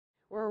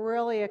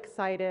really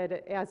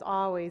excited, as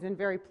always, and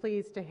very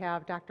pleased to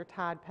have Dr.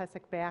 Todd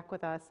Pesek back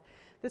with us.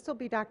 This will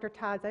be Dr.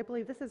 Todd's, I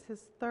believe this is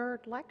his third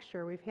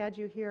lecture. We've had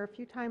you here a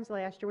few times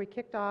last year. We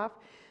kicked off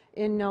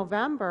in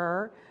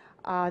November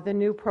the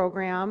new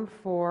program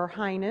for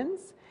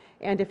Heinens.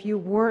 And if you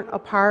weren't a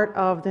part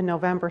of the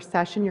November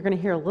session, you're going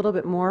to hear a little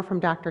bit more from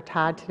Dr.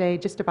 Todd today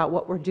just about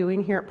what we're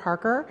doing here at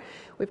Parker.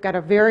 We've got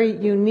a very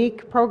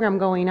unique program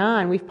going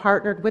on. We've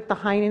partnered with the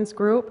Heinens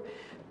Group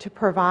to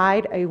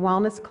provide a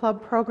wellness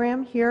club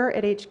program here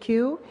at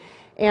HQ.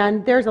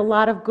 And there's a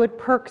lot of good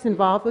perks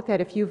involved with that.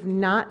 If you've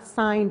not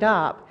signed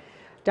up,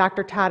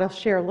 Dr. Todd will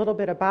share a little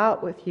bit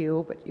about with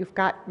you, but you've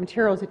got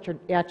materials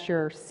at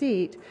your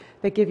seat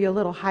that give you a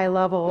little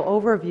high-level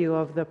overview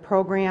of the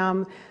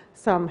program,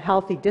 some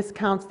healthy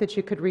discounts that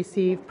you could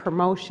receive,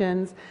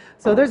 promotions.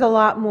 So there's a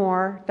lot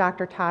more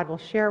Dr. Todd will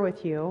share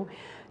with you.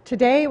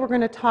 Today we're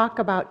going to talk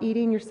about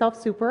eating yourself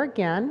super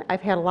again.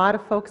 I've had a lot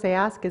of folks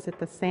ask, is it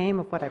the same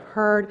of what I've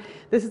heard?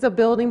 This is a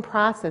building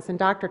process, and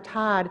Dr.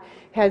 Todd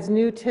has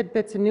new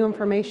tidbits and new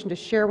information to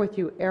share with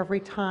you every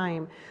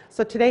time.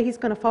 So today he's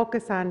going to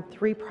focus on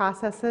 3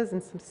 processes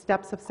and some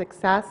steps of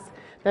success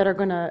that are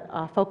going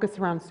to focus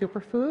around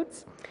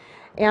superfoods.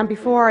 And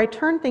before I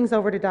turn things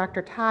over to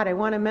Dr. Todd, I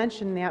want to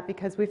mention that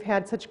because we've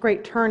had such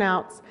great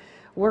turnouts,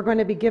 we're going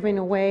to be giving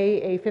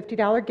away a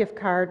 $50 gift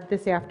card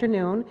this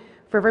afternoon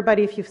for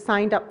everybody. If you've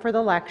signed up for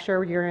the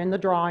lecture, you're in the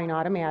drawing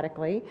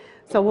automatically.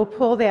 So we'll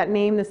pull that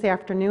name this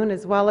afternoon,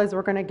 as well as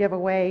we're going to give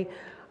away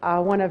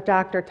one of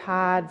Dr.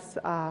 Todd's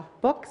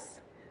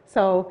books.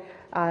 So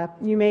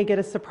you may get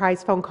a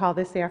surprise phone call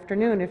this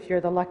afternoon if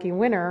you're the lucky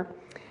winner.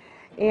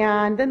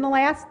 And then the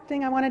last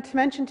thing I wanted to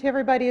mention to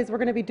everybody is we're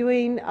going to be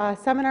doing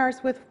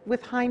seminars with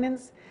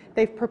Heinens.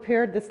 They've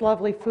prepared this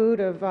lovely food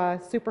of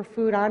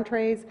superfood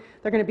entrees.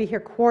 They're going to be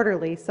here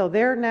quarterly. So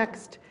their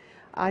next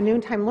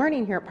noontime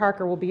learning here at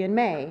Parker will be in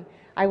May.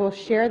 I will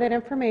share that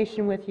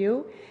information with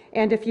you.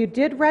 And if you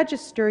did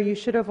register, you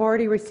should have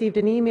already received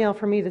an email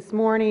from me this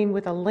morning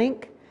with a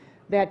link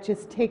that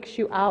just takes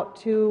you out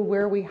to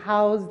where we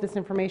house this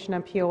information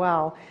on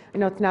POL. I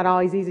know it's not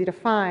always easy to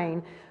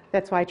find.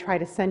 That's why I try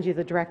to send you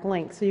the direct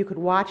link. So you could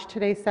watch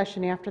today's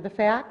session after the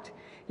fact.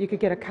 You could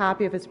get a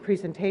copy of his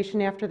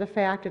presentation after the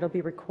fact. It'll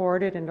be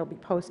recorded and it'll be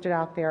posted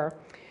out there.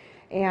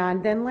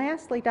 And then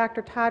lastly,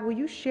 Dr. Todd, will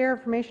you share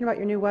information about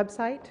your new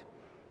website,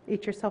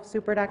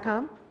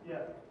 eatyourselfsuper.com?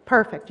 Yes.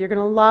 Perfect. You're going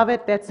to love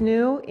it. That's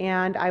new,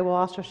 and I will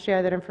also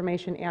share that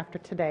information after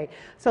today.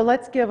 So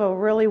let's give a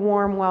really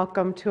warm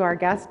welcome to our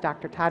guest,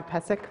 Dr. Todd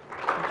Pesek.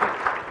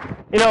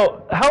 You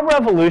know, how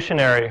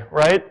revolutionary,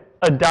 right?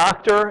 A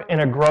doctor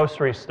in a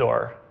grocery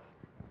store.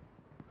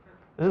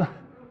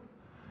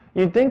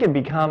 You'd think it'd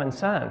be common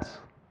sense,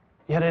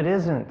 yet it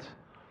isn't.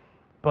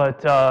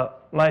 But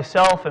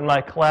myself and my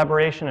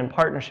collaboration and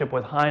partnership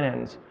with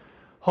Heinens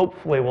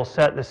hopefully will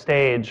set the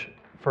stage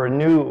for a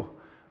new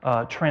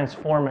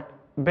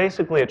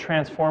basically a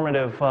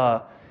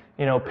transformative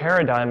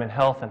paradigm in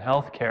health and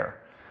healthcare.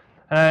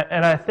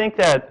 And I think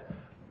that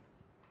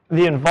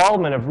the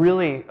involvement of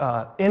really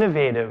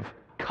innovative,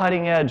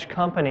 cutting-edge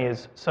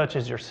companies such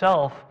as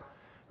yourself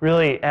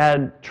really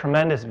add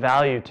tremendous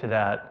value to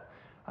that.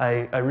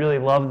 I really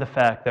love the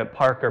fact that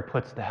Parker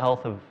puts the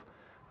health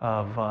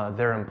of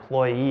their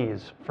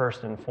employees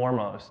first and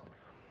foremost.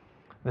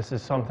 This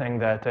is something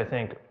that I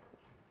think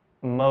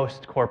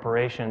most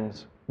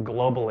corporations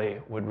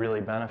globally would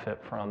really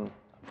benefit from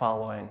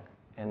following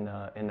in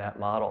that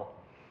model.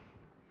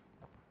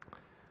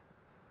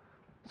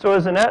 So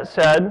as Annette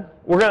said,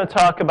 we're going to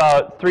talk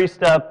about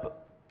 3-step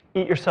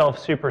Eat Yourself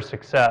Super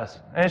Success.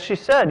 And as she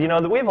said, you know,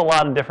 that we have a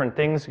lot of different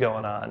things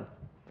going on,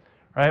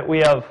 right? We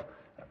have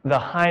the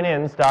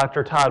Heinens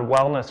Dr. Todd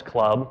Wellness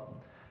Club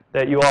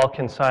that you all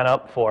can sign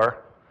up for.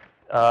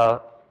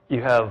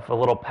 You have a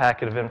little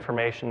packet of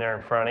information there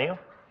in front of you.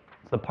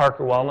 It's the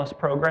Parker Wellness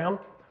Program,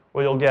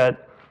 where you'll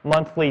get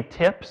monthly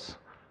tips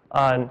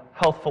on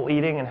healthful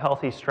eating and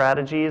healthy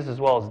strategies, as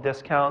well as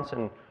discounts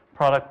and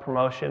product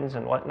promotions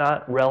and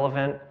whatnot,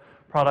 relevant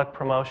product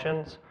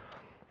promotions.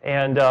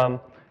 And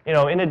you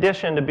know, in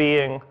addition to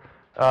being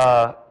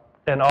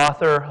an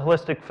author,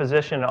 holistic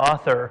physician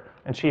author,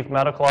 and chief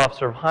medical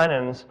officer of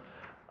Heinens,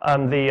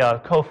 I'm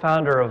the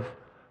co-founder of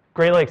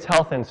Great Lakes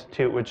Health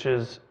Institute, which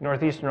is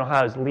Northeastern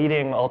Ohio's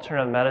leading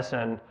alternative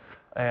medicine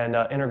and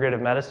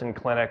integrative medicine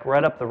clinic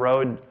right up the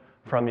road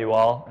from you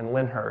all in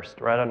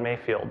Lyndhurst, right on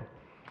Mayfield.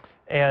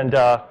 And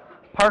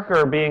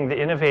Parker, being the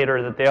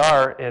innovator that they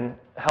are in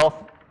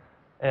health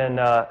and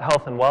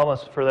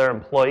wellness for their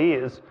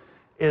employees,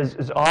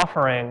 is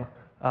offering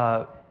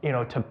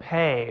to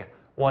pay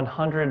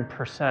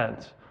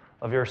 100%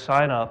 of your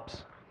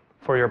sign-ups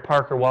for your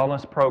Parker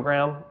Wellness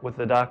Program with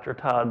the Dr.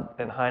 Todd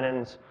and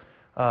Heinens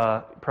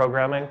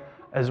programming,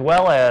 as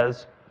well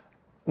as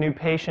new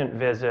patient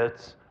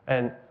visits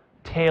and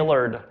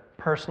tailored,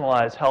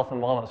 personalized health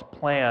and wellness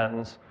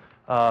plans,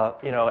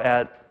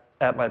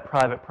 at my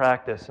private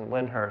practice in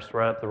Lyndhurst,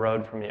 right up the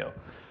road from you.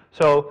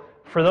 So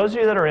for those of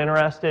you that are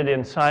interested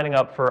in signing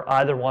up for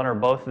either one or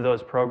both of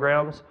those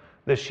programs,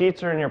 the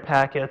sheets are in your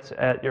packets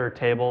at your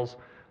tables.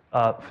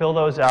 fill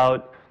those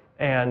out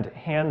and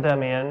hand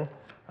them in.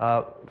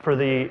 For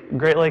the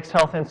Great Lakes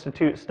Health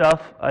Institute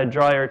stuff, I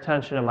draw your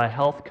attention to my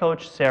health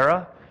coach,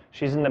 Sarah.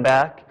 She's in the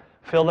back.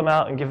 Fill them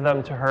out and give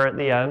them to her at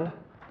the end.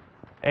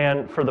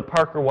 And for the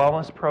Parker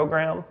Wellness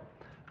Program,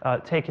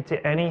 take it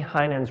to any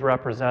Heinen's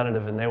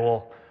representative, and they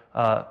will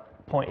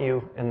point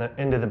you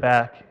into the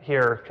back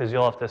here, because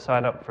you'll have to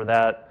sign up for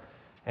that,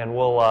 and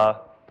we'll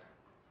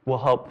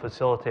help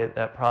facilitate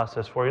that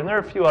process for you. And there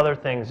are a few other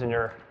things in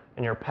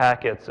your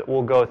packets that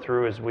we'll go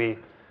through as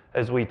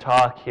we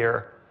talk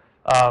here.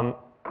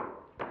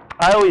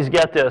 I always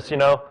get this,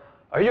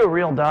 are you a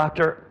real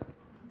doctor?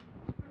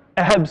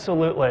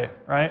 Absolutely,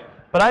 right?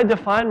 But I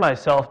define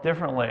myself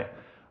differently.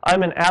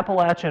 I'm an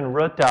Appalachian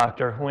root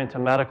doctor who went to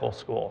medical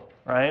school,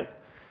 right?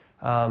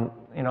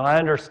 I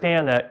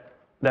understand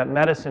that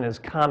medicine is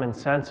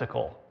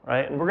commonsensical,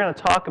 right? And we're going to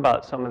talk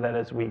about some of that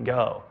as we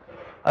go.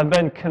 I've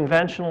been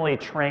conventionally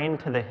trained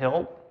to the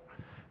hilt.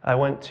 I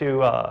went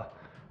to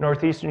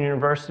Northeastern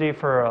University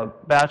for a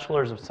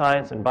Bachelor's of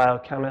Science in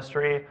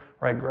Biochemistry,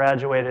 where I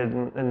graduated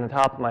in the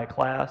top of my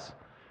class.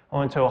 I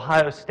went to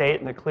Ohio State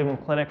in the Cleveland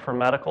Clinic for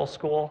medical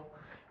school,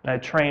 and I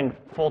trained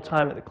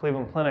full-time at the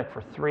Cleveland Clinic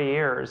for 3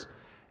 years,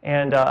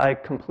 and I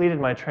completed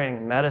my training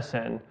in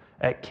medicine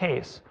at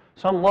Case.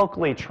 So I'm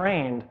locally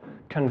trained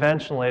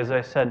conventionally, as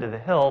I said, to the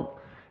hilt,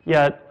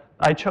 yet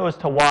I chose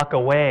to walk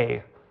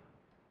away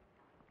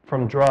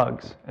from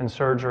drugs and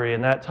surgery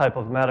and that type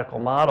of medical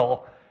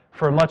model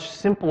for a much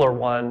simpler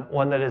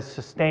one that has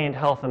sustained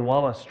health and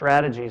wellness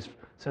strategies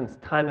since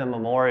time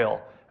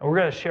immemorial. And we're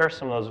going to share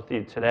some of those with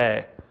you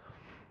today.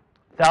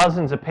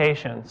 Thousands of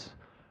patients.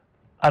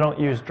 I don't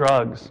use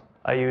drugs.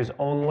 I use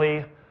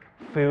only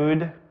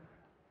food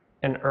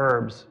and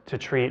herbs to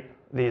treat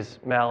these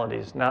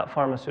maladies, not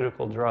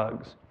pharmaceutical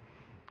drugs.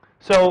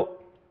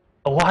 So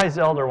a wise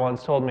elder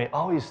once told me,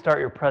 always start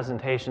your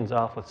presentations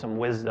off with some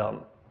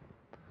wisdom.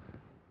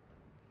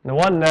 The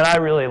one that I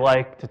really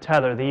like to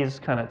tether these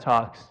kind of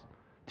talks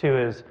to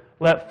is,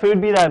 let food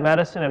be thy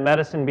medicine and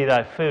medicine be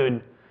thy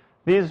food.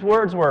 These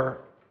words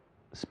were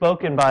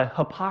spoken by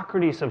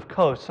Hippocrates of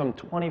Kos some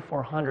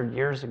 2,400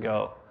 years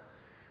ago.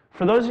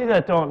 For those of you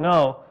that don't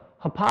know,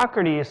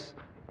 Hippocrates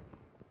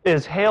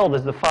is hailed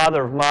as the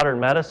father of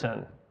modern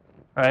medicine,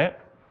 right?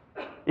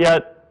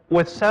 Yet,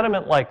 with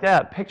sentiment like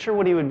that, picture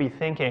what he would be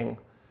thinking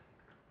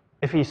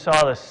if he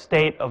saw the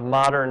state of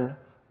modern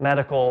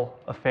medical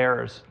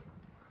affairs.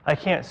 I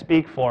can't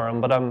speak for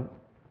him, but I'm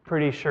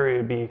pretty sure he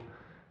would be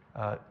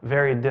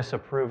very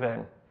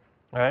disapproving,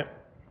 right?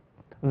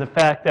 The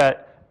fact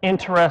that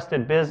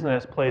interested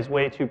business plays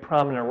way too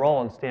prominent a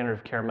role in standard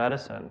of care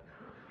medicine.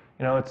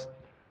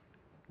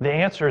 The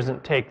answer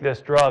isn't take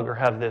this drug or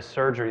have this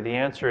surgery. The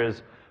answer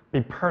is be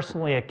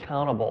personally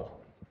accountable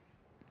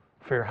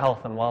for your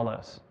health and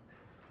wellness.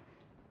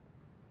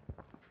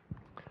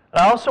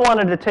 I also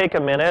wanted to take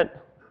a minute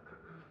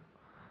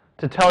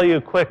to tell you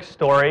a quick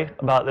story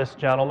about this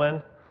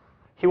gentleman.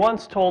 He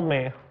once told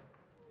me,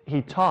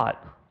 he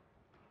taught,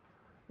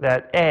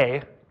 that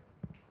A,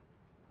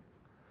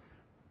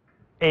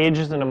 age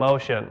is an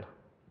emotion,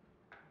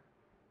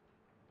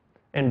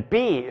 and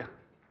B,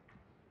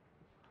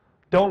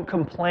 don't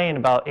complain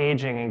about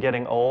aging and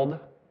getting old,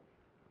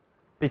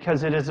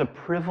 because it is a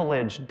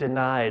privilege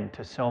denied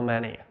to so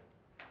many,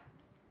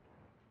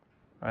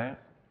 right?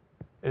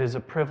 It is a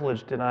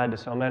privilege denied to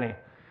so many.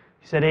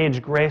 He said,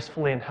 age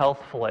gracefully and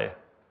healthfully,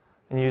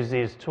 and use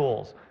these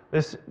tools.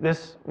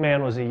 This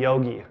man was a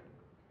yogi.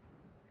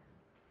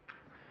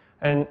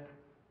 And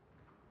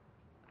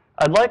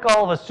I'd like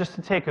all of us just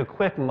to take a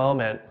quick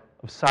moment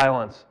of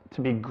silence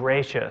to be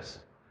gracious,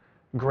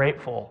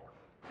 grateful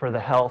for the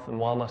health and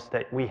wellness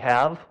that we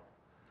have,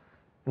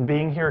 and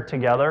being here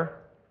together.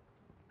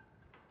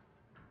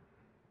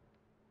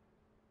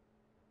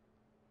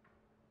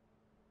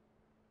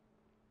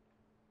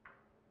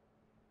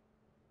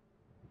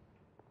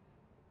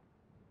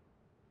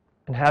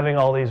 And having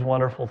all these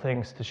wonderful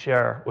things to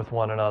share with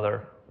one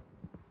another.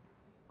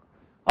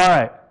 All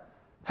right,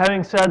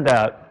 having said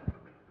that,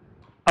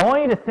 I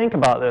want you to think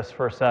about this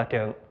for a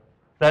second.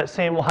 That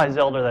same wise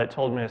elder that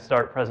told me to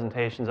start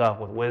presentations off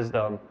with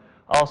wisdom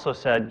also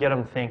said, get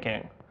them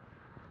thinking.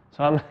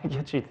 So I'm going to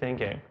get you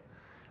thinking.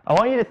 I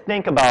want you to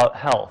think about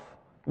health.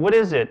 What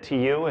is it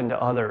to you and to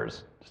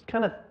others? Just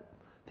kind of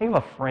think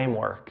of a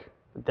framework,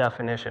 a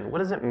definition. What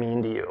does it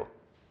mean to you?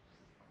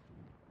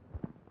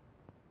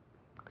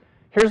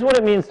 Here's what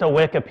it means to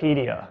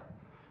Wikipedia.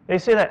 They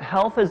say that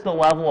health is the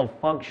level of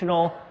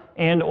functional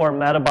and or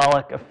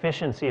metabolic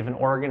efficiency of an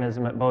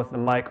organism at both the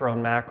micro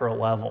and macro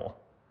level.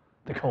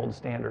 The gold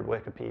standard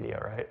Wikipedia,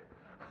 right?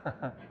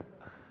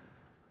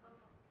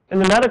 In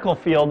the medical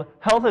field,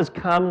 health is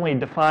commonly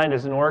defined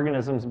as an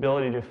organism's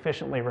ability to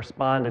efficiently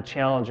respond to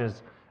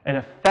challenges and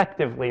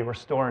effectively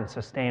restore and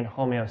sustain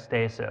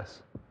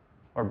homeostasis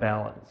or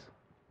balance.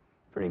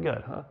 Pretty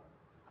good, huh?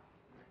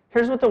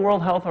 Here's what the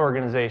World Health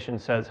Organization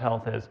says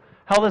health is.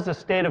 Health is a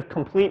state of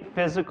complete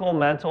physical,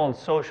 mental, and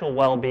social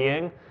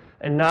well-being,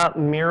 and not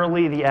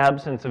merely the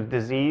absence of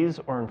disease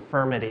or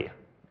infirmity.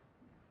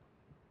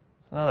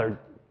 Another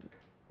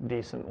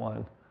decent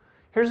one.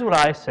 Here's what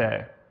I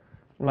say.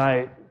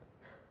 My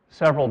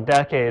several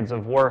decades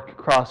of work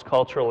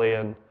cross-culturally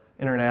and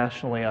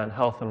internationally on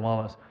health and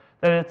wellness,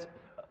 that it's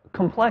a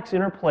complex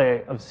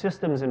interplay of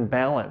systems in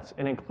balance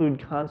and include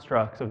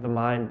constructs of the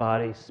mind,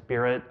 body,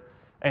 spirit,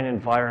 and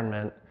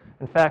environment.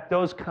 In fact,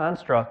 those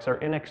constructs are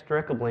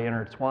inextricably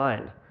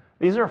intertwined.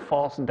 These are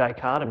false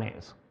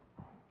dichotomies.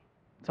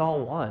 It's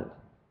all one.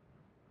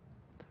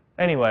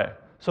 Anyway,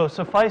 so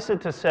suffice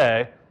it to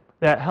say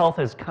that health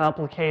is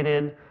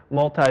complicated,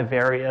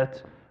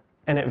 multivariate,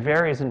 and it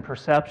varies in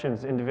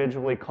perceptions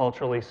individually,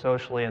 culturally,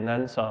 socially, and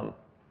then some.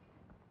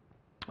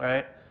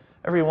 Right?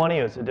 Every one of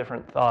you has a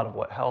different thought of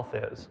what health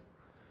is.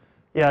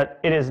 Yet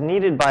it is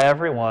needed by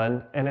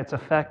everyone, and it's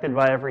affected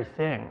by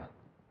everything.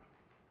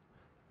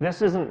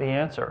 This isn't the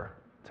answer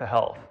to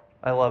health.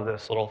 I love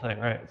this little thing,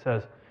 right? It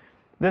says,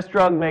 this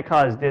drug may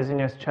cause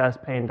dizziness,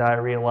 chest pain,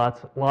 diarrhea,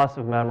 loss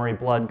of memory,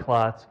 blood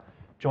clots,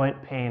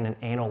 joint pain, and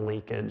anal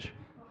leakage.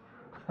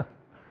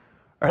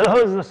 Are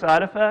those the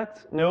side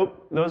effects?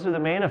 Nope, those are the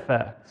main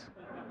effects.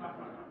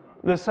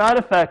 The side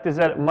effect is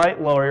that it might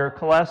lower your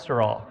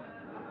cholesterol.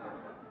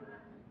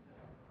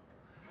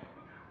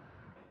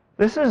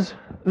 This is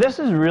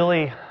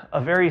really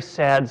a very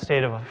sad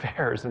state of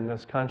affairs in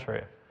this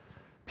country.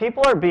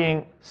 People are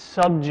being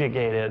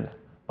subjugated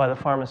by the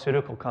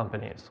pharmaceutical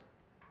companies,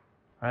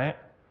 right?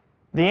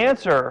 The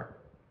answer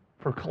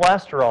for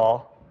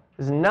cholesterol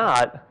is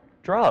not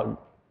drug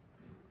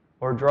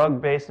or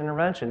drug-based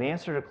intervention. The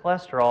answer to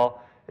cholesterol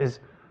is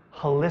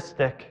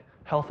holistic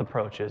health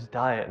approaches,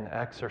 diet and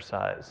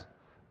exercise,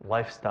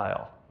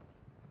 lifestyle.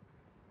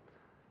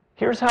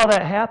 Here's how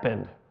that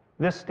happened.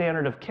 This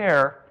standard of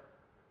care,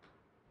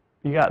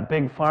 you got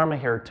Big Pharma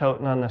here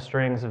toting on the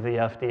strings of the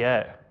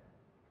FDA.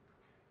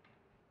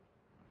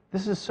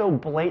 This is so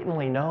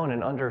blatantly known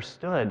and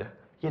understood,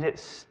 yet it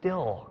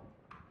still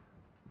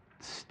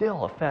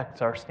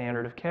affects our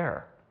standard of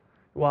care.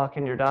 You walk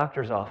in your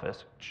doctor's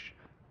office,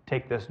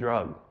 take this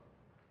drug,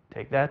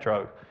 take that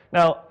drug.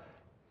 Now,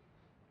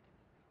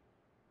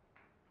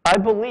 I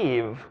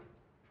believe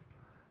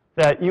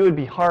that you would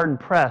be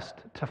hard-pressed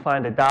to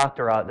find a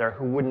doctor out there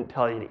who wouldn't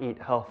tell you to eat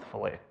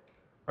healthfully,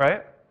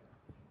 right?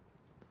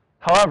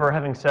 However,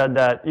 having said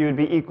that, you would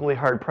be equally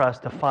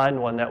hard-pressed to find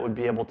one that would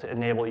be able to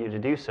enable you to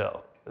do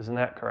so. Isn't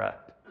that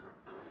correct?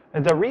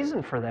 And the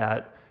reason for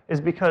that is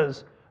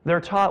because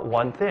they're taught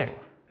one thing.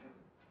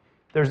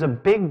 There's a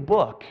big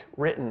book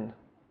written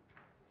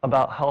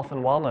about health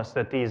and wellness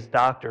that these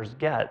doctors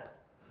get,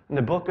 and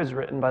the book is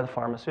written by the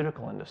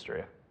pharmaceutical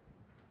industry.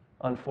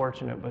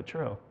 Unfortunate, but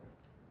true.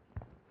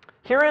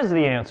 Here is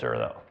the answer,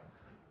 though.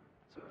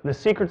 The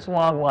secrets to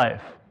long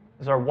life,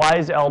 as our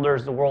wise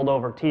elders the world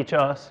over teach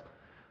us.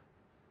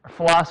 Our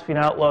philosophy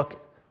and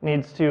outlook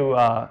needs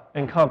to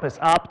encompass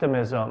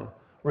optimism,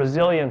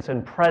 resilience,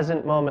 and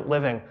present moment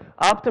living.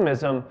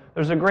 Optimism,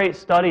 there's a great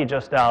study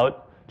just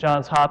out,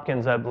 Johns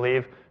Hopkins, I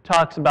believe,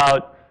 talks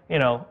about,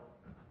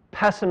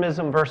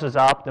 pessimism versus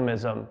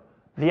optimism.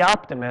 The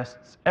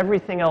optimists,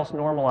 everything else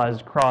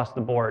normalized across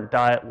the board,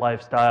 diet,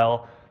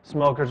 lifestyle,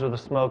 smokers are the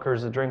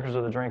smokers, the drinkers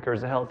are the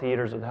drinkers, the healthy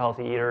eaters are the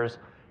healthy eaters,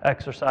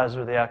 exercisers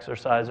are the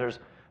exercisers.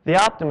 The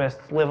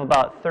optimists live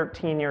about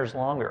 13 years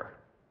longer.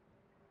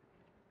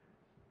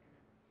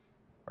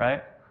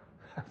 Right?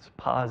 That's a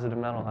positive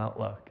mental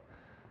outlook.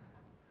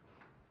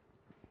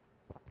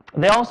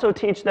 They also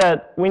teach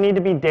that we need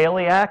to be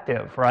daily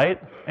active,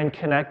 right? And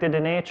connected to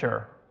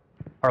nature.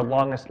 Our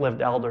longest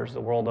lived elders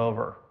the world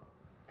over.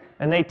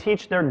 And they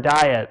teach their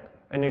diet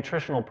and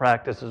nutritional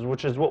practices,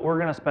 which is what we're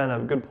going to spend a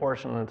good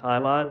portion of the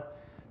time on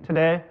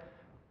today.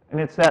 And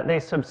it's that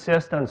they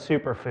subsist on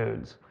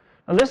superfoods.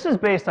 Now, this is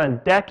based on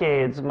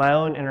decades of my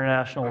own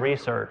international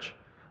research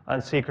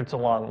on secrets of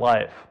long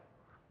life.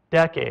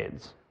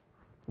 Decades.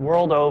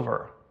 World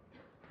over.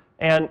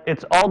 And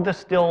it's all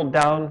distilled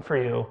down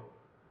for you,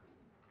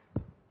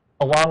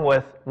 along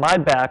with my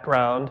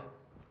background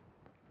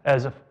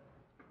as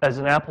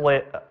an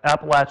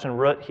Appalachian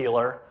root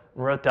healer,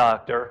 root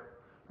doctor,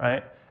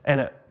 right?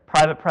 And a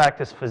private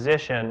practice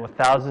physician with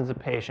thousands of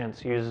patients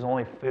who uses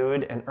only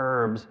food and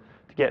herbs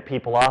to get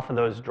people off of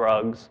those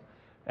drugs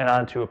and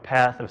onto a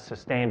path of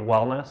sustained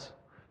wellness.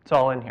 It's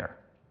all in here.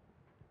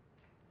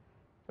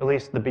 At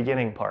least the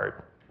beginning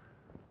part.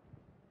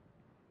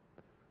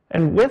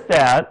 And with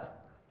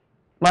that,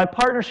 my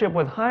partnership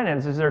with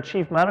Heinens as their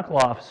chief medical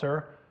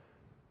officer,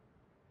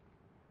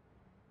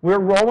 we're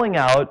rolling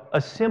out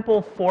a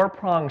simple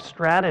four-pronged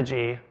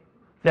strategy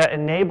that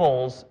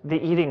enables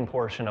the eating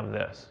portion of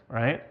this,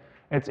 right?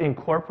 It's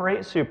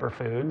incorporate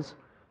superfoods,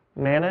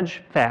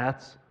 manage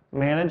fats,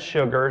 manage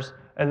sugars,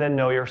 and then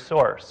know your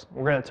source.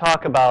 We're going to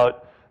talk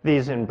about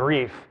these in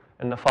brief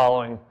in the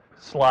following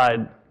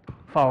slide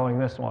following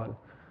this one.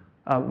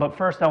 But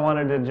first I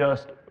wanted to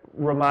just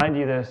remind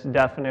you this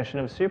definition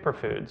of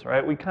superfoods,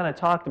 right? We kind of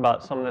talked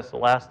about some of this the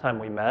last time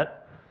we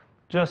met.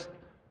 Just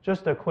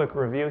a quick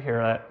review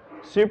here.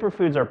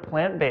 Superfoods are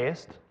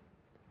plant-based,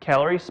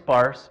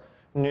 calorie-sparse,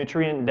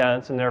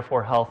 nutrient-dense, and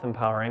therefore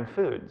health-empowering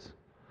foods.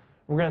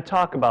 We're going to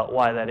talk about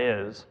why that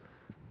is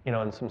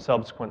in some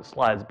subsequent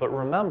slides. But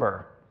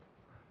remember,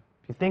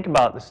 if you think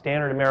about the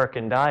standard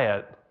American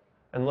diet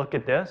and look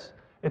at this,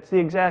 it's the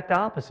exact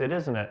opposite,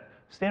 isn't it?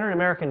 Standard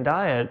American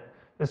diet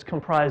is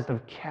comprised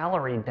of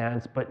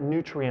calorie-dense but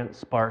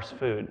nutrient-sparse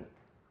food.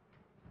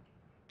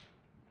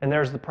 And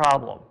there's the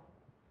problem,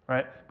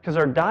 right? Because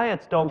our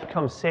diets don't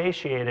become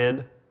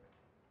satiated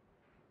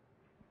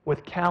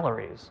with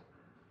calories.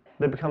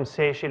 They become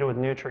satiated with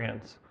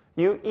nutrients.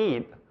 You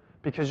eat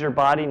because your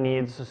body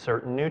needs a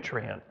certain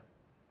nutrient,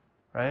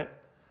 right?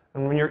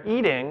 And when you're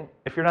eating,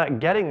 if you're not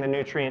getting the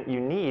nutrient you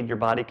need, your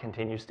body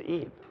continues to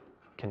eat,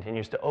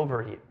 continues to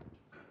overeat.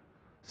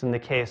 It's in the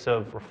case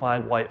of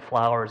refined white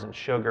flours and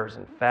sugars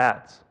and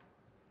fats.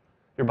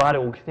 Your body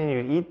will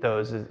continue to eat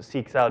those as it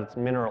seeks out its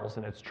minerals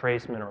and its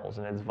trace minerals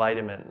and its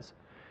vitamins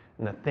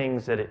and the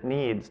things that it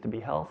needs to be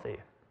healthy,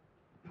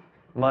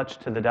 much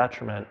to the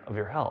detriment of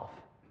your health.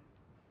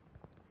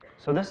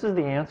 So this is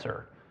the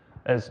answer,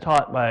 as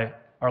taught by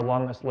our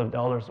longest-lived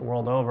elders the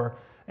world over.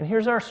 And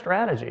here's our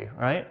strategy,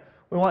 right?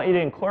 We want you to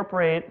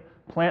incorporate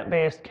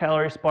plant-based,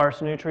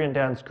 calorie-sparse,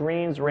 nutrient-dense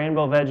greens,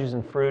 rainbow veggies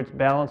and fruits,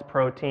 balanced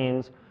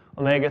proteins,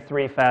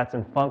 omega-3 fats,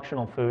 and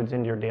functional foods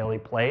into your daily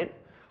plate.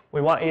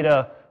 We want you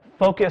to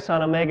focus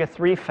on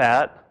omega-3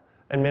 fat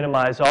and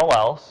minimize all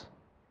else.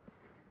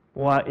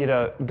 We want you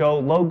to go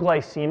low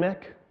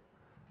glycemic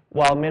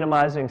while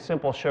minimizing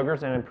simple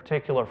sugars and in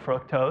particular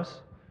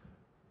fructose.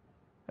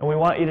 And we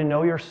want you to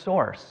know your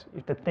source. You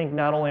have to think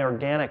not only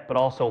organic but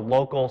also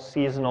local,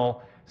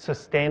 seasonal,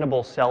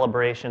 sustainable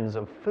celebrations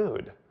of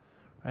food.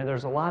 Right?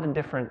 There's a lot of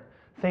different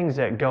things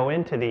that go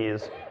into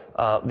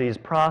these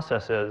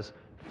processes.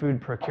 Food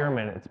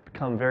procurement, it's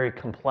become very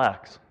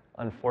complex,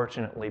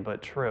 unfortunately,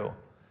 but true.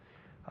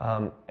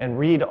 And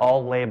read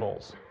all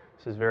labels.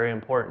 This is very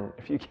important.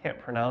 If you can't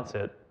pronounce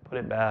it, put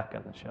it back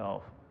on the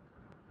shelf.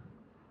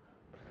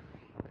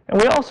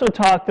 And we also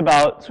talked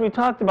about,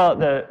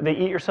 the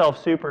Eat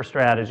Yourself Super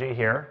strategy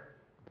here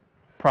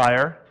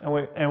prior,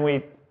 and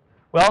we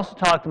also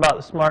talked about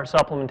the Smart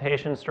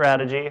Supplementation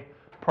strategy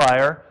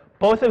prior.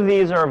 Both of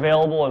these are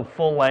available in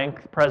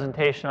full-length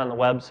presentation on the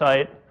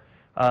website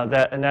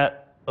that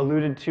Annette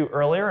alluded to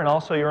earlier, and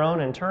also your own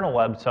internal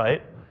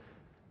website.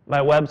 My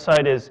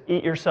website is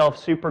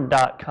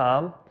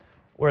eatyourselfsuper.com,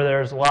 where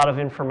there's a lot of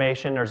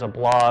information. There's a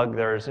blog,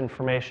 there's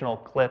informational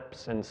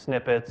clips and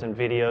snippets and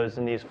videos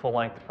in these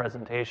full-length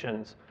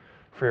presentations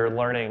for your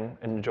learning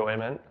and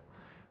enjoyment.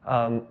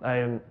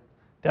 I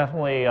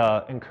definitely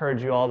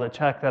encourage you all to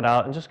check that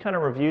out and just kind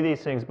of review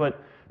these things.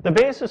 But the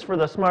basis for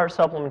the smart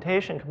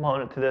supplementation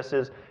component to this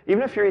is,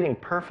 even if you're eating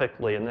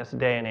perfectly in this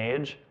day and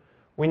age,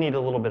 we need a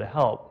little bit of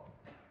help.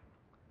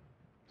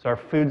 It's our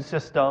food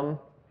system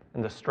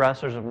and the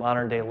stressors of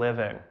modern day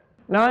living.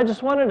 Now I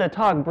just wanted to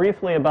talk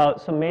briefly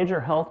about some major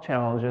health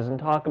challenges and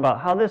talk about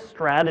how this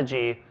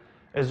strategy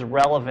is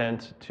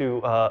relevant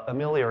to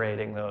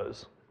ameliorating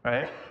those,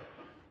 right?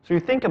 So you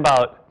think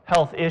about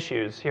health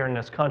issues here in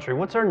this country.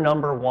 What's our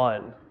number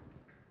one?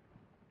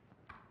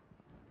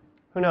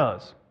 Who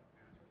knows?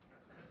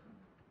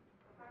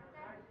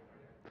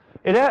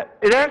 It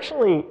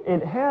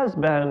has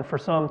been for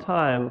some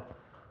time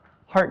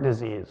heart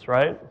disease,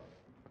 right?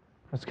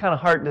 It's kind of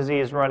heart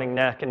disease running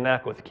neck and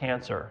neck with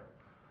cancer.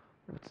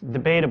 It's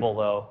debatable,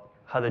 though,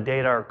 how the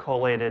data are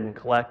collated and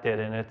collected,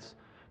 and it's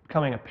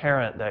becoming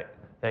apparent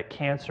that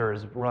cancer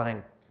is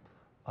running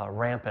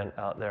rampant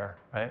out there,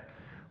 right?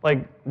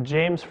 Like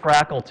James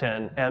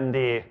Frackleton,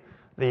 MD,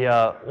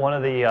 one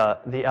of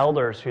the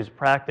elders whose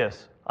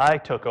practice I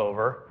took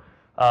over,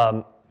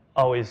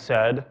 always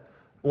said,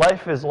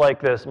 life is like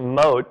this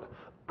moat,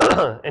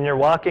 and you're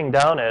walking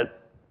down it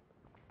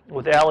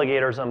with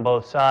alligators on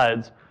both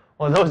sides.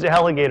 Well, those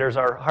alligators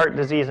are heart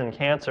disease and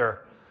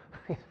cancer.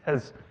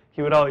 As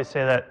he would always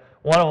say that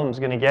one of them is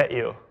going to get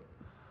you,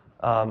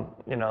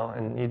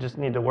 and you just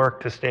need to work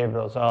to stave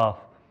those off.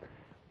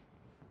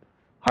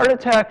 Heart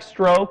attack,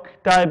 stroke,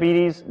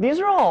 diabetes, these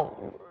are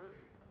all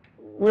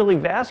really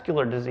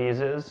vascular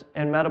diseases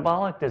and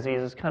metabolic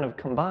diseases kind of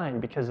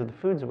combined because of the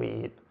foods we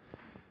eat.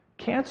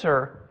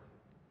 Cancer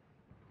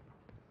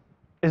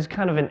is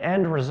kind of an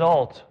end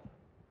result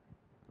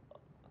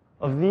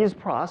of these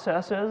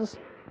processes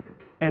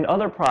and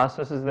other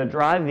processes that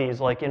drive these,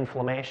 like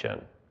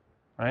inflammation,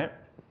 right?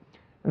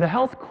 The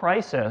health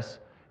crisis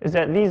is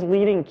that these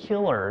leading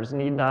killers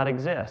need not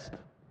exist.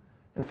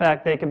 In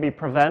fact, they can be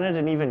prevented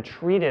and even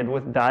treated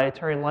with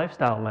dietary and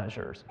lifestyle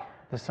measures.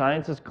 The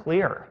science is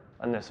clear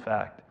on this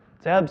fact.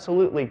 It's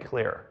absolutely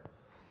clear.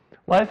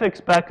 Life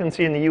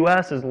expectancy in the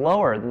U.S. is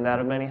lower than that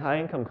of many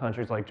high-income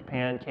countries like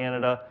Japan,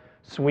 Canada,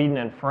 Sweden,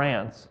 and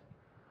France.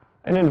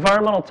 And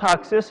environmental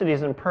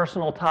toxicities and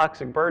personal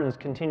toxic burdens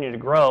continue to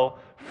grow,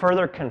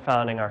 further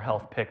confounding our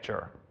health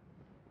picture.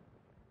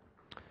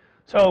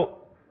 So,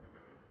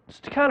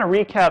 just to kind of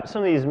recap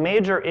some of these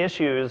major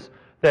issues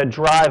that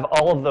drive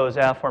all of those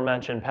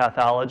aforementioned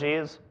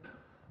pathologies,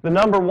 the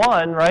number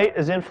one, right,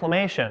 is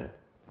inflammation.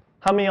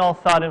 How many of y'all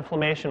thought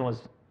inflammation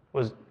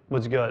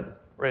was good?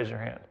 Raise your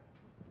hand.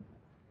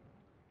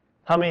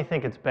 How many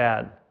think it's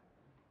bad?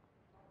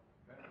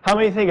 How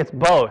many think it's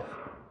both?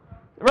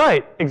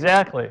 Right,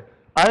 exactly.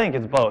 I think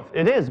it's both.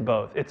 It is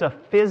both. It's a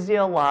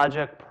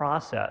physiologic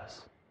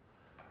process,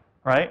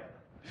 right?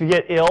 If you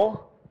get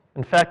ill,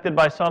 infected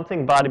by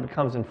something, body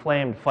becomes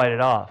inflamed, fight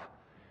it off.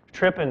 If you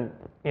trip and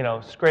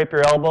scrape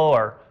your elbow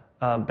or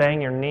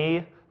bang your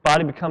knee,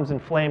 body becomes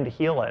inflamed to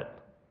heal it,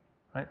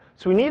 right?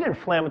 So we need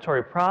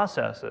inflammatory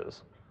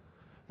processes.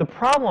 The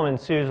problem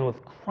ensues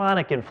with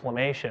chronic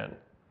inflammation,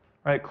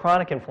 right?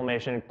 Chronic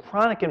inflammation.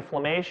 Chronic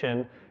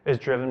inflammation is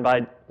driven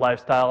by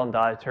lifestyle and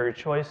dietary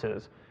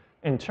choices.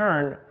 In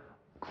turn,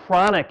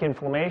 chronic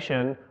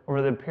inflammation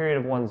over the period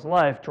of one's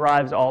life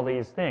drives all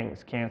these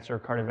things: cancer,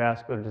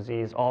 cardiovascular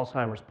disease,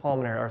 Alzheimer's,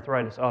 pulmonary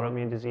arthritis,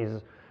 autoimmune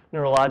diseases,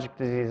 neurologic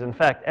disease, in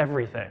fact,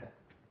 everything,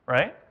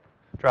 right?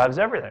 Drives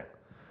everything.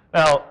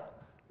 Now,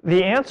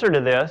 the answer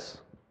to this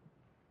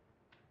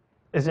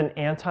is an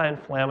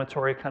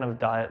anti-inflammatory kind of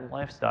diet and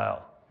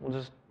lifestyle. We'll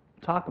just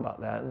talk about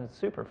that, and it's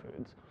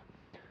superfoods.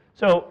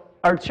 So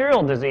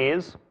arterial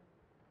disease,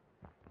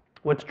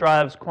 which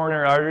drives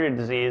coronary artery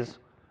disease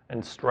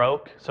and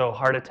stroke, so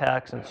heart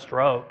attacks and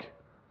stroke,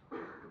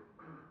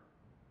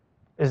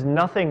 is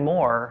nothing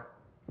more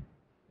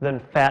than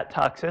fat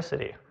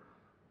toxicity,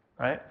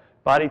 right?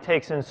 Body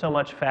takes in so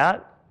much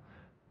fat,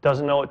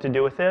 doesn't know what to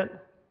do with it,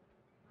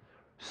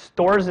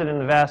 stores it in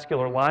the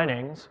vascular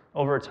linings,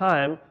 over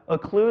time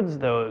occludes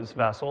those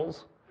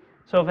vessels.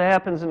 So if it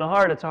happens in the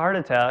heart, it's a heart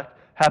attack.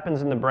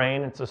 Happens in the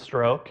brain, it's a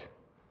stroke.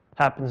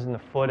 Happens in the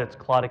foot, it's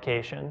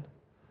claudication.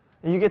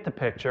 And you get the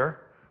picture.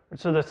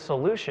 So the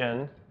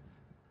solution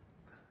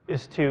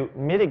is to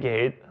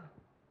mitigate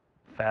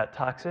fat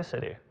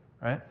toxicity,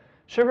 right?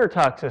 Sugar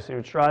toxicity,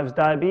 which drives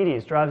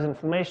diabetes, drives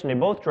inflammation. They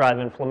both drive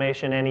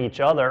inflammation and each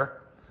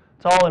other.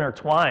 It's all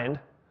intertwined.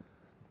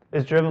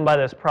 Is driven by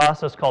this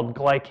process called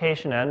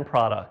glycation end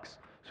products.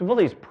 So we have all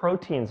these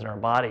proteins in our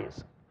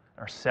bodies,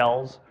 our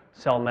cells,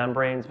 cell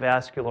membranes,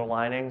 vascular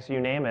linings, you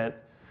name it.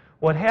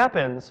 What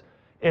happens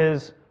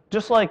is,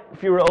 just like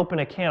if you were to open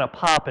a can of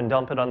pop and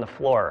dump it on the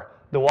floor,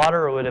 the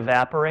water would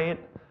evaporate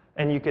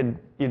and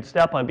you'd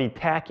step on it, be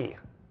tacky,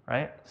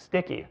 right?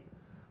 Sticky.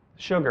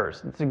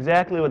 Sugars. It's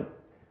exactly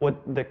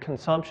what the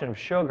consumption of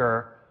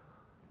sugar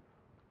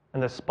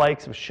and the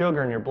spikes of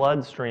sugar in your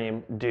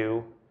bloodstream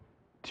do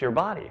to your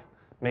body.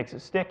 Makes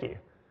it sticky.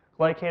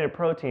 Glycated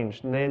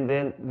proteins, they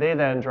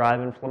then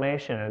drive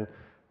inflammation and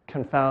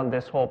confound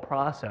this whole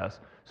process.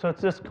 So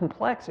it's this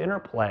complex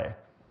interplay.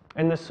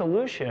 And the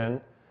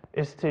solution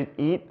is to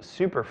eat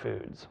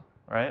superfoods,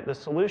 right? The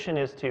solution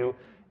is to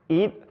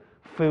eat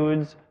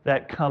foods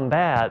that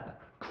combat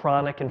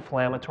chronic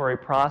inflammatory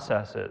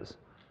processes,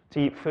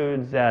 to eat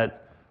foods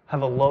that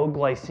have a low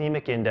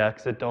glycemic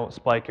index that don't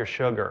spike your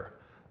sugar,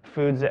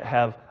 foods that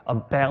have a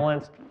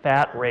balanced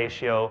fat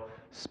ratio,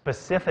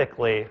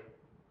 specifically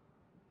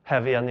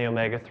heavy on the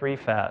omega-3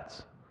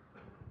 fats.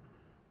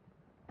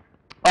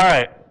 All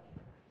right,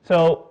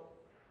 so,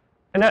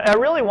 and I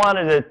really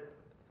wanted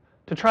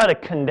to try to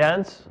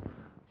condense,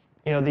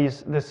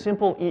 this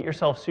simple eat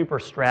yourself super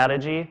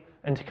strategy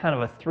into kind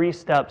of a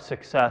 3-step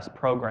success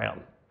program.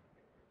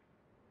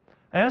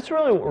 And that's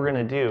really what we're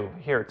going to do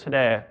here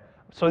today.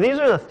 So these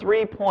are the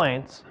 3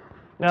 points,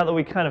 now that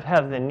we kind of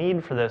have the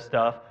need for this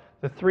stuff,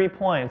 the 3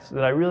 points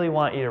that I really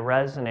want you to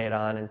resonate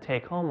on and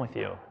take home with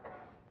you,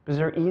 because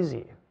they're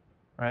easy.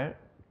 Right?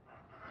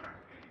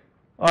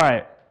 All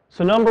right,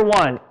 so number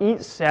 1,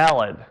 eat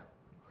salad.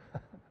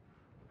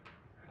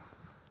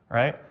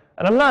 Right?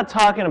 And I'm not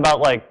talking about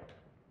like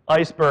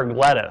iceberg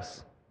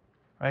lettuce.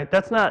 Right?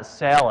 That's not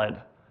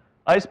salad.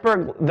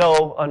 Iceberg,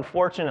 though,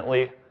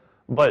 unfortunately,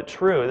 but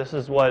true, this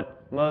is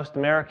what most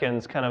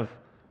Americans kind of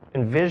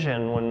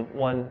envision when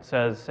one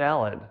says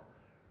salad.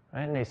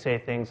 Right? And they say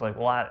things like,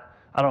 well,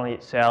 I don't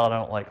eat salad, I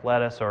don't like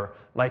lettuce, or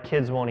my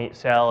kids won't eat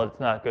salad, it's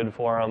not good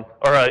for them.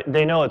 Or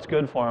they know it's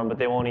good for them, but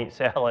they won't eat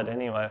salad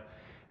anyway.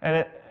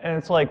 And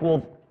it's like,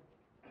 well,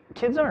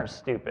 kids aren't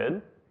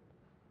stupid.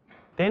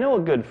 They know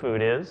what good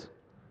food is.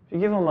 If you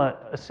give them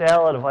a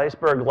salad of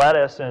iceberg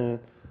lettuce and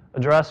a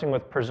dressing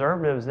with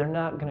preservatives, they're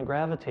not going to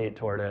gravitate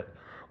toward it.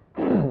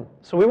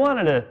 So we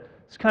wanted to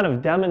just kind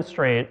of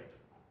demonstrate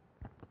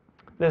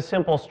this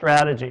simple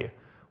strategy.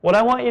 What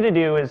I want you to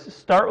do is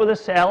start with a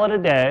salad a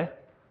day,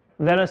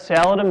 then a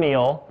salad a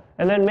meal,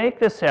 and then make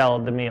the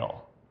salad the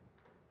meal.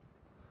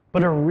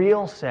 But a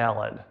real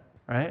salad,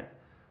 right?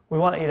 We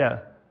want you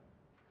to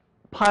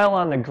pile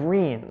on the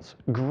greens,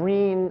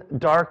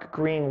 dark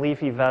green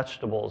leafy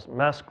vegetables,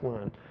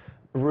 mesclun,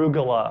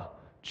 arugula,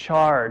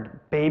 chard,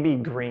 baby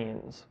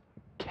greens,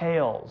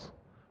 kales,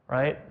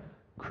 right?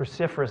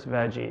 Cruciferous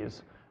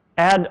veggies.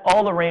 Add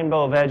all the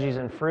rainbow of veggies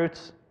and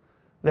fruits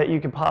that you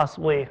could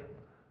possibly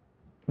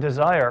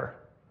desire,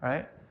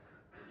 right?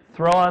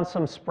 Throw on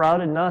some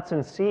sprouted nuts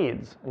and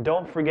seeds. And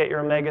don't forget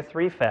your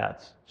omega-3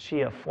 fats,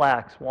 chia,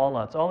 flax,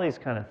 walnuts, all these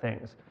kind of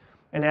things.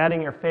 And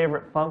adding your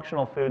favorite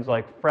functional foods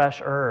like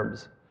fresh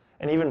herbs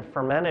and even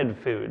fermented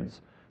foods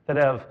that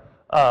have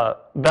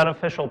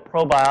beneficial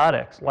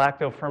probiotics,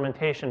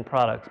 lactofermentation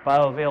products,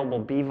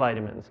 bioavailable B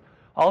vitamins,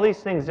 all these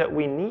things that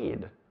we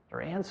need,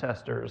 our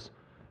ancestors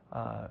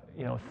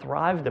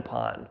thrived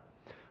upon.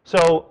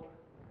 So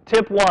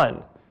tip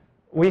one,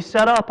 we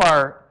set up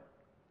our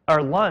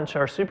lunch,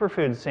 our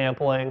superfood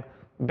sampling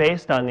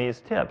based on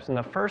these tips. And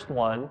the first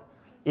one,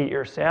 eat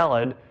your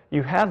salad,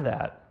 you have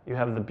that. You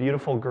have the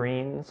beautiful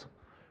greens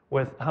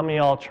with, how many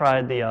of y'all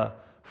tried the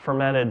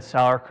fermented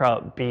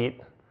sauerkraut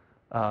beet?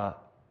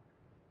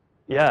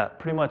 Yeah,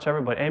 pretty much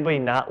everybody. Anybody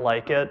not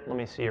like it? Let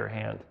me see your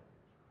hand.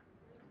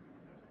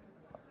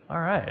 All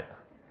right.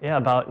 Yeah,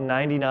 about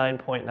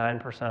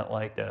 99.9%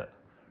 liked it,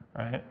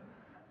 right?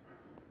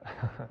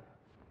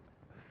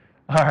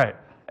 All right.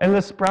 And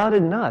the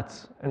sprouted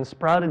nuts and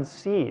sprouted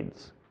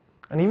seeds,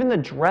 and even the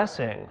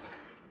dressing,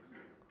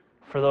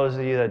 for those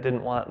of you that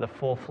didn't want the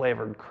full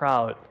flavored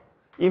kraut,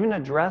 even the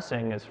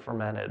dressing is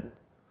fermented.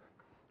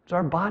 So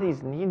our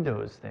bodies need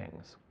those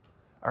things.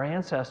 Our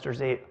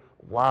ancestors ate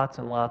lots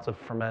and lots of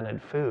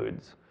fermented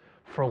foods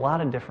for a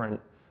lot of different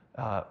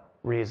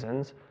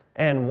reasons.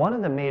 And one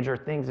of the major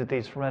things that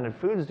these fermented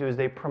foods do is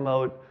they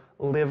promote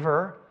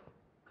liver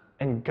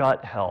and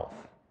gut health.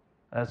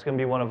 That's going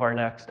to be one of our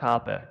next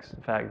topics.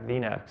 In fact, the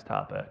next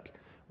topic.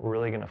 We're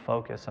really going to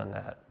focus on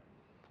that.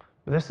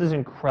 But this is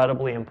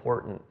incredibly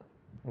important,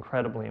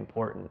 incredibly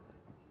important.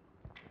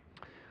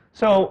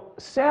 So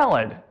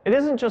salad, it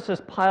isn't just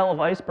this pile of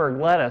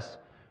iceberg lettuce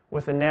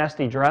with a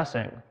nasty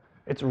dressing.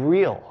 It's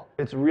real.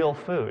 It's real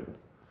food,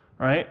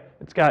 right?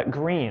 It's got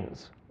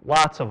greens,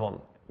 lots of them.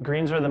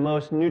 Greens are the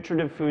most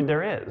nutritive food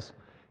there is.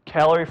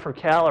 Calorie for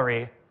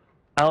calorie,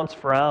 ounce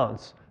for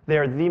ounce, they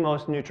are the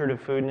most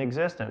nutritive food in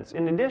existence.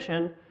 In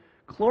addition,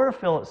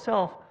 chlorophyll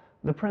itself,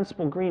 the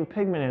principal green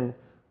pigment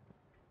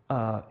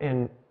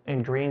in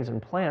greens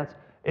and plants,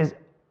 is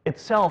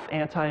itself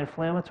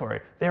anti-inflammatory.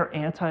 They're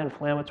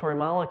anti-inflammatory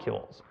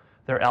molecules.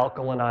 They're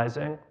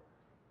alkalinizing.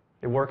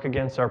 They work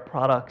against our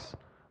products,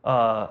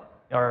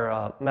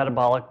 our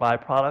metabolic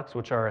byproducts,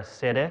 which are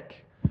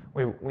acidic.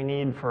 We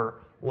need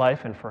for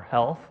life and for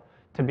health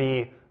to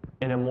be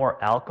in a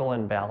more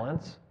alkaline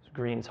balance.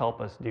 Greens help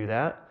us do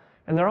that.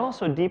 And they're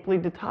also deeply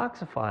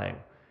detoxifying.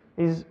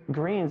 These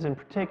greens in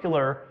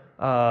particular,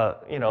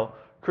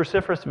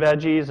 cruciferous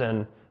veggies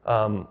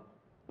and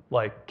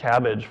like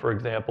cabbage, for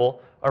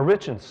example, are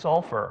rich in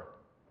sulfur.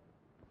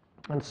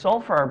 And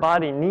sulfur our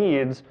body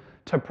needs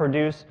to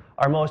produce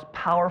our most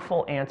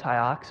powerful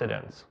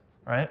antioxidants,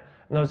 right?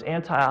 And those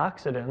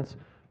antioxidants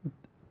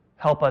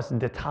help us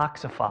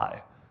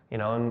detoxify. You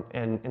know,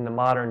 in the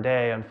modern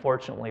day,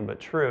 unfortunately but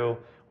true,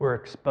 we're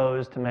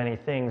exposed to many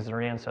things that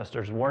our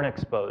ancestors weren't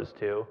exposed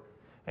to,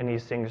 and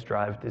these things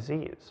drive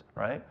disease,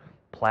 right?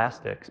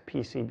 Plastics,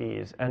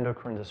 PCBs,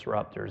 endocrine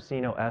disruptors,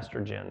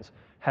 xenoestrogens,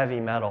 heavy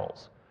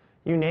metals,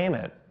 you name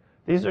it.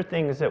 These are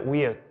things that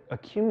we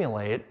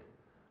accumulate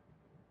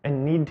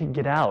and need to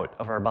get out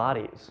of our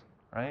bodies,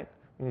 right?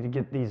 We need to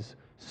get these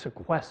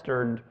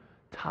sequestered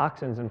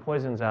toxins and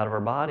poisons out of our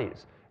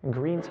bodies, and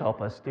greens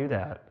help us do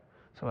that.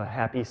 So a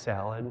happy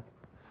salad.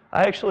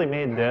 I actually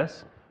made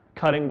this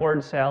cutting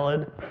board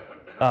salad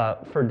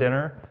for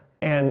dinner,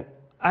 and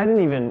I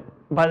didn't even,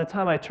 by the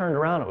time I turned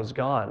around, it was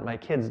gone. My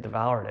kids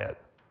devoured it.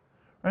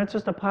 Right? It's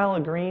just a pile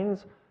of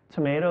greens,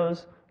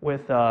 tomatoes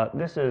with,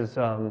 this is,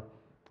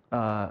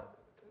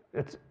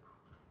 it's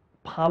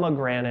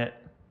pomegranate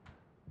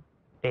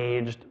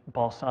aged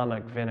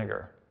balsamic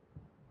vinegar,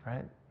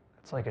 right?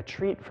 It's like a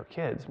treat for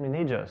kids. I mean,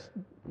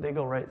 they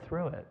go right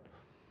through it.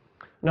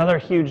 Another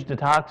huge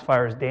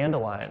detoxifier is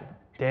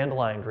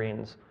dandelion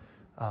greens.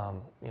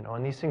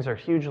 And these things are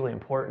hugely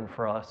important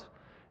for us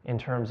in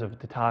terms of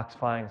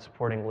detoxifying,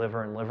 supporting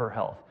liver and liver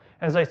health.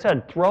 As I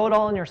said, throw it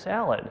all in your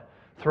salad.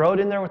 Throw it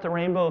in there with the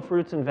rainbow of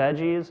fruits and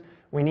veggies.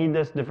 We need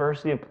this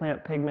diversity of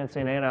plant pigments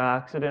and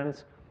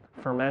antioxidants.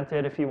 Ferment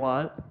it if you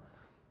want.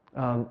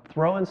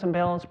 Throw in some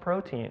balanced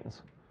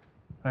proteins.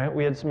 Right?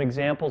 We had some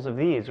examples of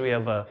these. We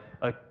have an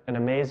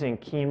amazing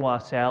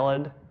quinoa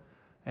salad,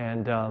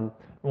 and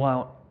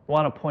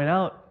want to point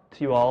out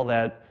to you all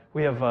that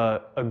we have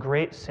a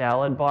great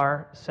salad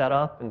bar set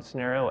up and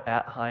scenario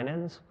at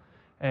Heinen's,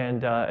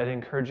 and I'd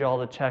encourage you all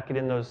to check it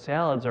in. Those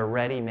salads are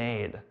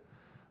ready-made.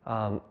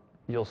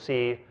 You'll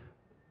see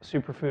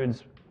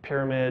Superfoods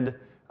pyramid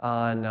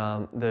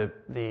on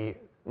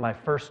my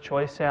first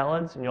choice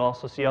salads, and you'll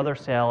also see other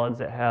salads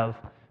that have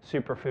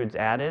superfoods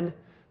added.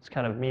 It's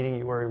kind of meeting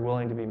you where you're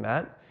willing to be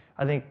met.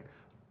 I think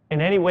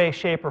in any way,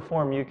 shape, or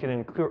form you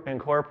can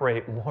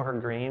incorporate more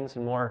greens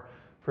and more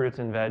fruits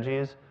and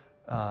veggies,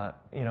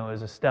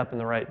 is a step in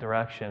the right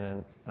direction,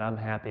 and I'm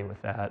happy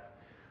with that.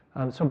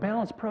 So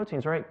balanced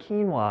proteins, right?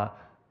 Quinoa,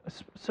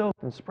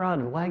 soaked and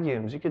sprouted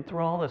legumes. You could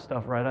throw all this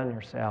stuff right on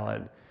your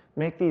salad.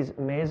 Make these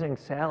amazing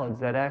salads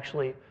that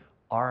actually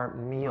are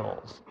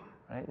meals,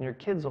 right? And your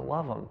kids will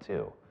love them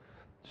too.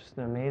 It's just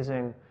an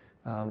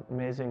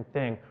amazing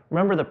thing.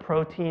 Remember the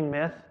protein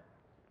myth?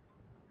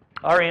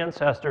 Our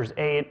ancestors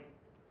ate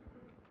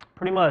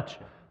pretty much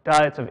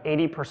diets of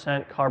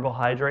 80%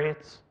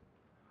 carbohydrates,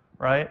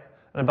 right?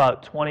 And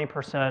about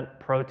 20%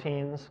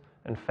 proteins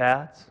and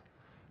fats.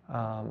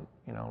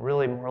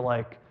 Really more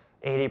like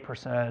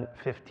 80%,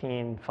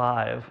 15,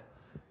 5%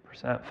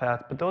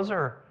 fats. But those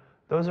are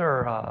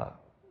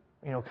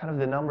kind of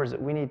the numbers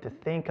that we need to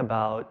think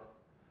about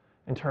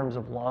in terms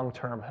of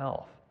long-term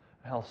health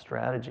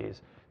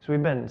strategies. So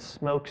we've been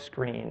smoke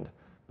screened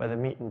by the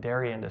meat and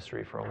dairy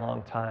industry for a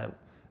long time.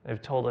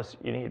 They've told us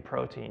you need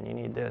protein, you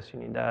need this, you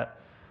need that.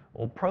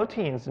 Well,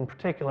 proteins, in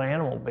particular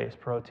animal-based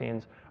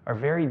proteins, are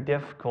very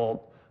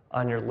difficult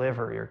on your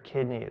liver, your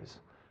kidneys,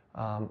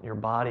 your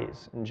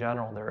bodies in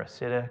general. They're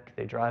acidic,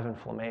 they drive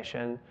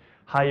inflammation.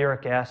 High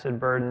uric acid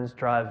burdens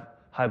drive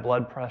high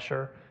blood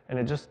pressure,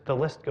 and the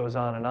list goes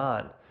on and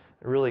on.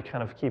 It really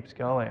kind of keeps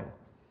going.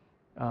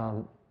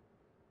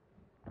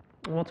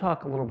 We'll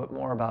talk a little bit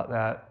more about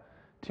that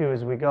too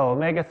as we go.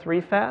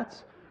 Omega-3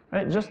 fats,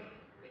 right?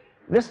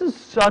 This is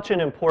such an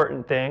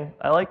important thing.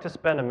 I like to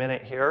spend a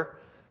minute here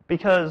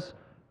because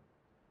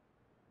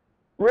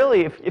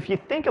really, if you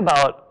think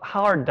about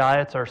how our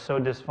diets are so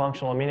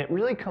dysfunctional, I mean, it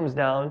really comes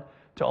down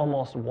to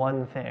almost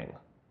one thing.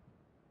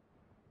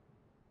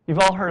 You've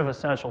all heard of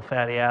essential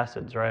fatty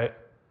acids, right?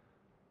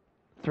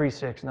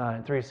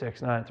 369,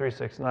 369,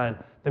 369.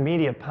 The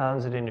media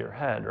pounds it into your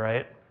head,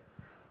 right?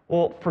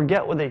 Well,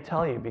 forget what they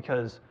tell you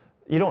because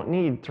you don't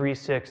need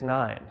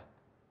 369.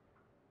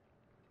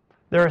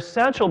 They're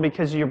essential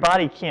because your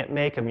body can't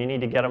make them. You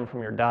need to get them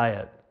from your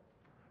diet,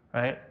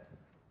 right?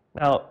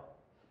 Now,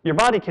 your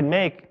body can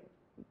make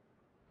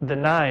the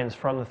 9s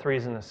from the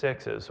 3s and the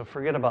 6s, so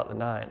forget about the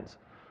 9s.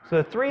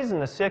 So the 3s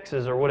and the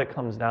 6s are what it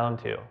comes down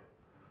to,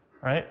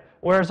 right?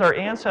 Whereas our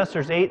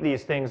ancestors ate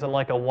these things in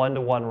like a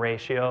 1-to-1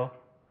 ratio,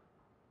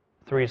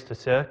 3s to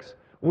 6,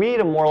 we eat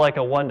them more like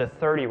a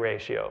 1-to-30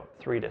 ratio,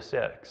 3 to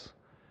 6.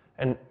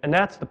 And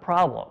that's the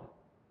problem,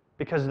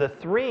 because the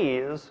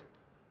 3s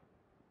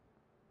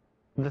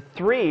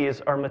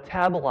are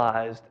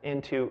metabolized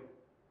into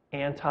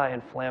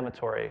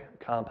anti-inflammatory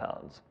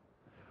compounds,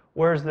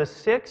 whereas the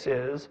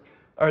 6s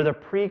are the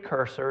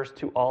precursors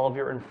to all of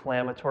your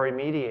inflammatory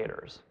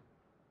mediators,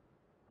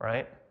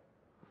 right?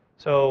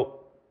 So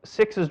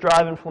 6s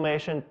drive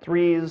inflammation,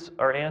 3s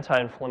are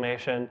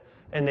anti-inflammation,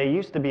 and they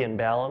used to be in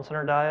balance in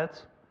our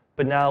diets,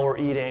 but now we're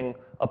eating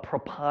a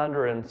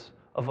preponderance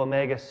of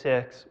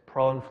omega-6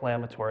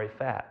 pro-inflammatory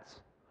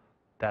fats.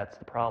 That's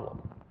the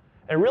problem.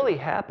 It really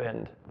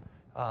happened,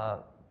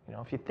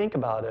 if you think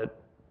about it,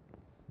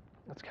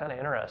 it's kind of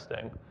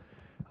interesting.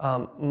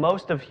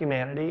 Most of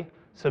humanity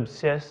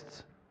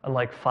subsists on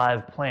like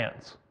 5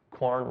 plants: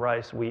 corn,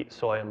 rice, wheat,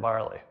 soy, and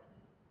barley,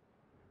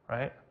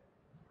 right?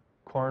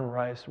 Corn,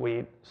 rice,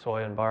 wheat,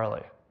 soy, and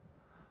barley.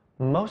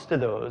 Most of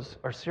those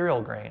are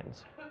cereal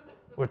grains,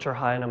 which are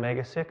high in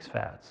omega-6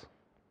 fats.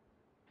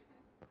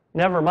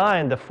 Never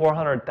mind the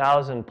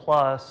 400,000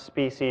 plus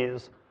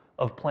species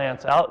of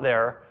plants out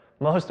there,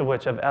 most of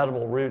which have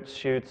edible roots,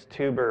 shoots,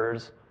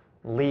 tubers,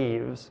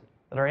 leaves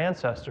that our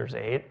ancestors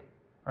ate,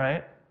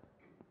 right?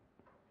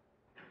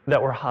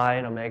 That were high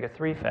in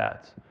omega-3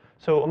 fats.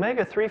 So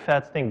omega-3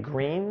 fats, think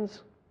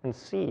greens and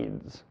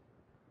seeds.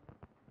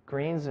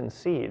 Greens and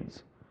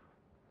seeds.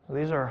 So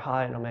these are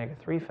high in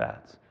omega-3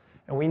 fats.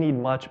 And we need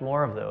much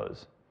more of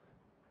those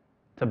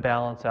to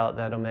balance out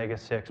that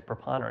omega-6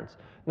 preponderance.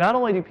 Not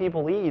only do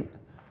people eat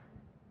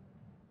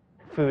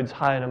foods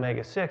high in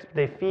omega-6, but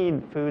they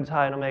feed foods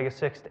high in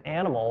omega-6 to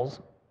animals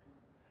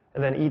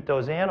and then eat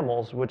those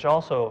animals, which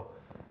also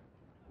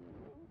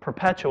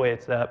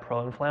perpetuates that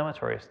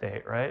pro-inflammatory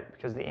state, right?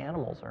 Because the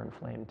animals are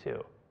inflamed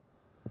too.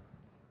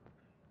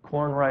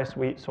 Corn, rice,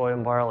 wheat, soy,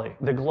 and barley.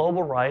 The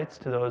global rights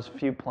to those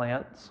few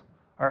plants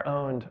are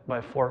owned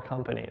by 4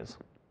 companies.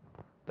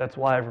 That's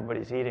why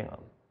everybody's eating them.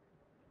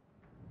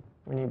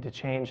 We need to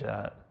change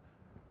that.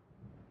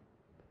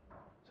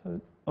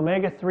 So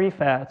omega-3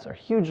 fats are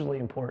hugely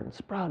important.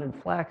 Sprouted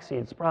flax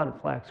seeds, sprouted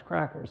flax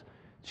crackers,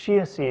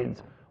 chia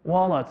seeds,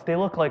 walnuts. They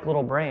look like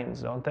little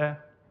brains, don't they?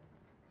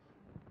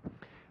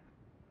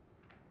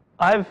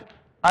 I've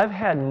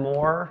had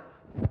more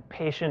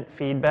patient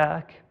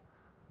feedback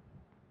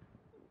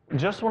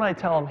just when I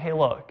tell them, hey,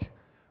 look,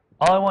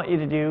 all I want you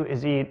to do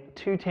is eat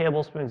 2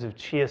 tablespoons of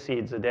chia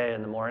seeds a day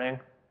in the morning.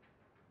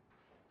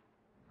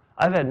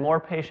 I've had more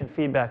patient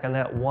feedback on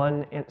that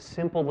one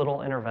simple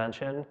little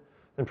intervention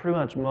than pretty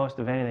much most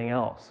of anything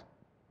else.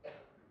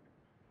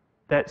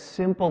 That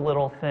simple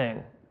little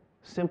thing,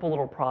 simple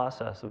little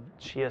process of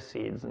chia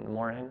seeds in the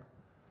morning,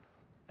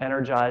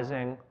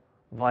 energizing,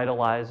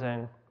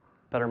 vitalizing,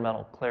 better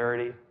mental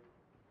clarity,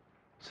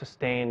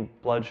 sustained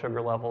blood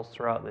sugar levels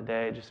throughout the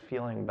day, just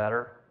feeling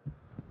better.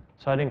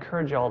 So I'd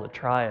encourage you all to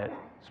try it.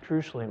 It's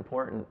crucially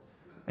important.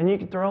 And you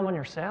can throw them on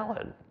your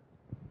salad.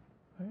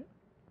 Right?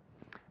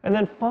 And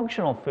then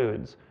functional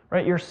foods,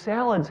 right? Your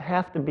salads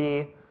have to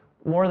be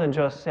more than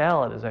just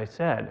salad, as I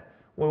said.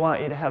 We want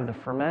you to have the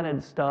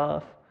fermented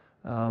stuff.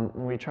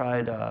 We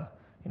tried,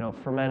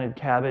 fermented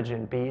cabbage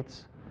and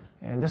beets.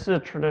 And this is a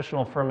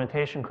traditional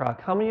fermentation crock.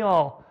 How many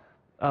of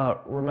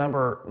y'all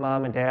remember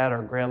mom and dad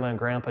or grandma and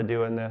grandpa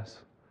doing this?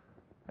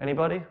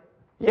 Anybody?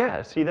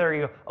 Yeah, see, there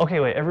you go. Okay,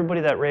 wait, everybody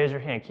that raised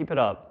your hand, keep it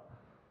up.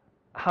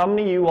 How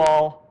many of you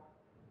all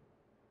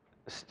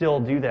still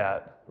do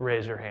that?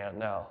 Raise your hand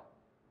now.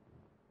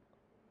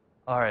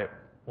 All right,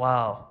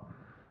 wow,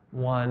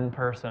 1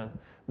 person.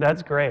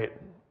 That's great.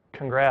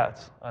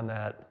 Congrats on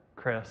that,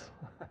 Chris.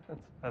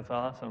 That's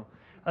awesome.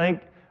 I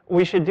think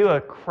we should do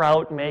a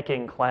kraut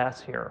making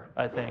class here,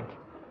 I think,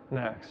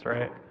 next,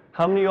 right?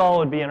 How many of you all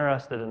would be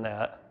interested in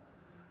that?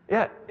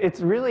 Yeah,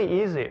 it's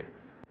really easy.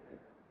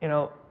 You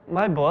know,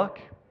 my book,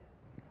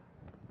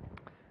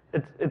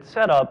 it's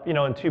set up, you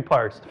know, in two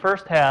parts. The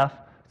first half,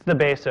 it's the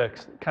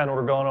basics, kind of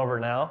we're going over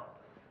now.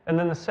 And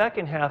then the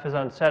second half is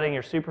on setting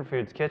your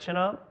superfoods kitchen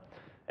up.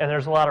 And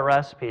there's a lot of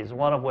recipes,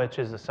 one of which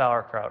is the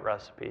sauerkraut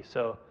recipe.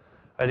 So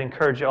I'd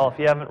encourage you all, if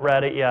you haven't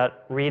read it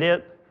yet, read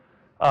it.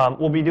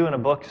 We'll be doing a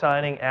book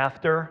signing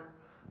after.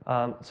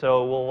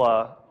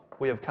 So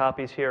we have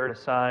copies here to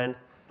sign,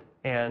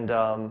 and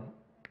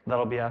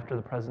that'll be after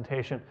the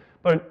presentation.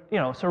 But, you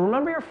know, so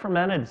remember your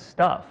fermented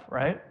stuff,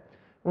 right?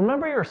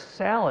 Remember your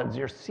salads,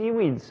 your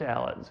seaweed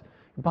salads,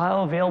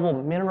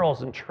 bioavailable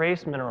minerals and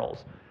trace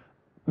minerals.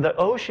 The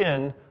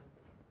ocean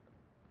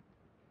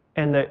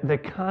and the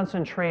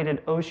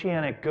concentrated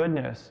oceanic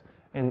goodness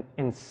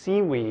in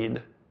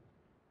seaweed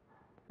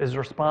is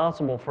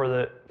responsible for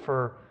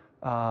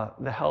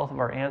the health of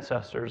our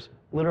ancestors,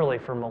 literally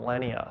for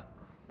millennia.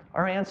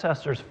 Our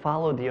ancestors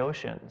followed the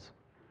oceans.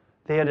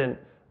 They had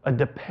a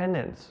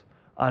dependence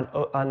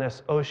on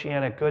this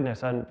oceanic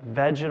goodness, on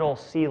vegetal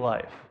sea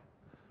life,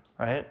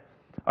 right?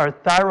 Our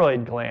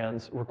thyroid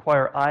glands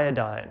require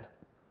iodine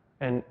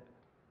and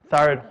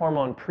thyroid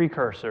hormone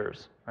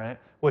precursors, right,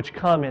 which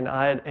come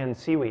in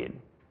seaweed.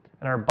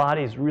 And our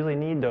bodies really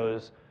need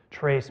those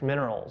trace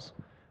minerals,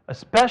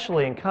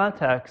 especially in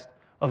context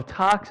of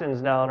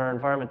toxins now in our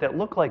environment that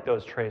look like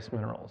those trace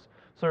minerals.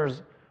 So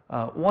there's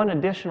one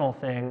additional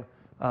thing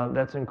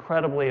that's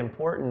incredibly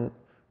important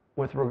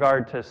with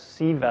regard to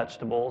sea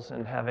vegetables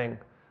and having,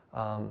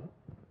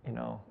 you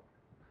know,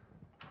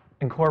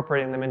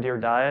 incorporating them into your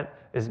diet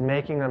is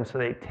making them so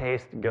they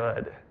taste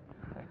good.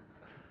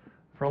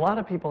 For a lot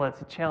of people,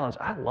 that's a challenge.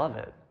 I love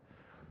it.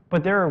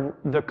 But there are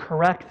the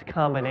correct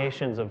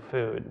combinations of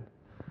food.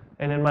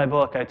 And in my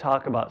book, I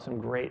talk about some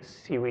great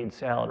seaweed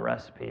salad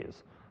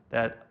recipes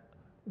that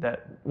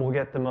will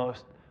get the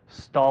most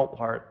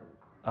stalwart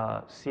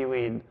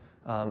seaweed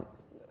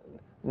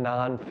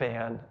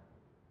non-fan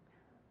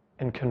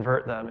and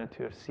convert them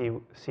into a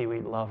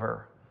seaweed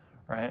lover,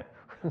 right?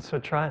 So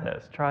try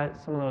this. Try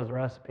some of those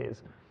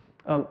recipes.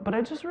 But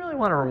I just really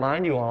want to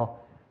remind you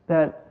all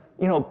that,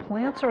 you know,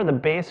 plants are the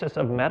basis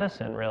of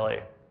medicine, really.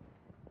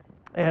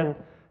 And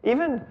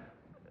even,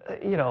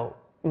 you know,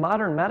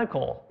 modern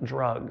medical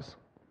drugs,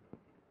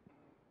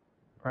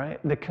 right?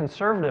 The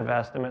conservative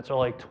estimates are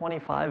like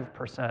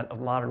 25% of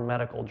modern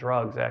medical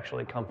drugs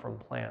actually come from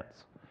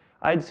plants.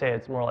 I'd say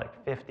it's more like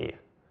 50,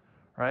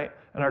 right?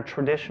 And our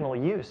traditional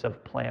use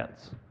of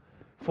plants.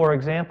 For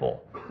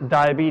example,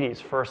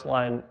 diabetes,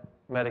 first-line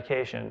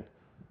medication,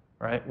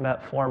 right?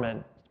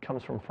 Metformin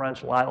comes from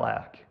French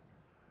lilac,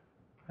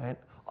 right?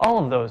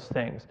 All of those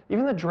things,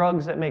 even the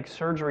drugs that make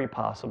surgery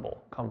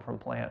possible come from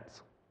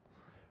plants,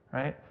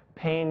 right?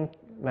 Pain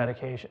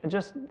medication,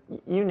 just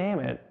you name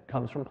it,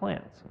 comes from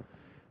plants.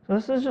 So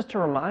this is just to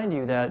remind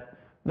you that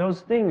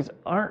those things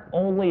aren't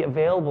only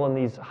available in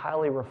these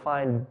highly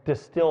refined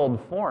distilled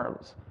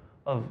forms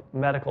of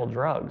medical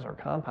drugs or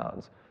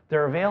compounds.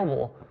 They're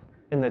available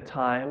in the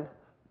thyme,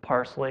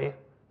 parsley,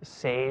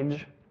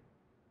 sage,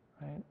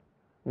 right?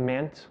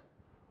 Mint,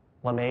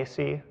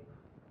 lamacy,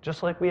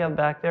 just like we have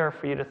back there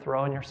for you to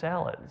throw in your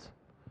salads.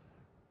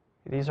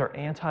 These are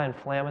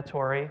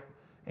anti-inflammatory,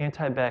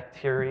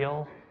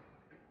 antibacterial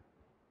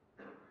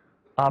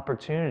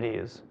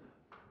opportunities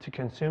to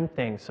consume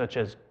things such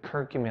as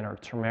curcumin or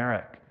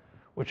turmeric,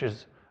 which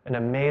is an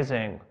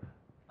amazing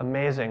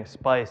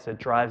spice that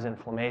drives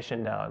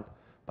inflammation down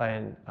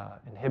by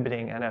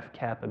inhibiting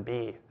NF-kappa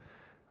B.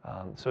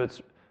 So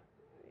it's,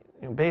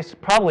 you know,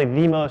 probably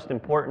the most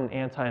important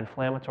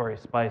anti-inflammatory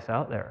spice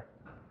out there.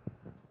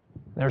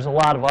 There's a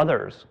lot of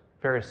others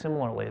very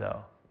similarly,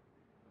 though.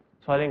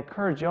 So I'd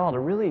encourage you all to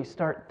really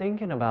start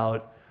thinking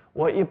about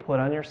what you put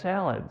on your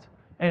salads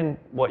and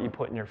what you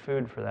put in your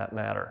food, for that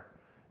matter,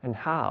 and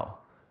how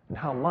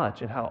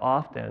much and how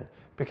often,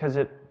 because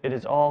it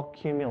is all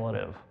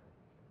cumulative.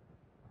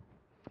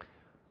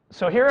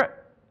 So here,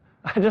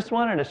 I just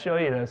wanted to show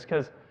you this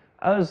because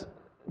I was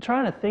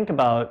trying to think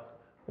about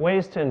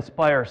ways to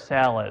inspire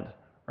salad,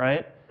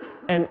 right?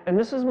 And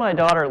this is my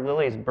daughter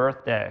Lily's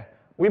birthday.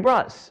 We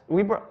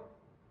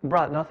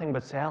brought nothing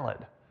but salad.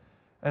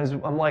 As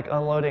I'm like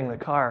unloading the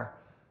car,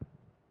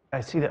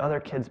 I see the other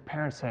kids'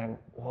 parents saying,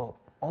 "Well,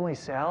 only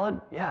salad?"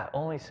 "Yeah,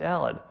 only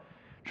salad."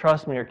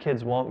 Trust me, your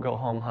kids won't go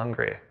home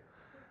hungry.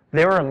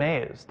 They were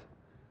amazed.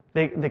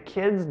 The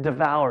kids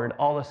devoured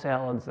all the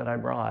salads that I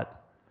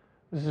brought.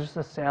 It was just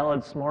a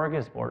salad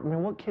smorgasbord. I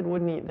mean, what kid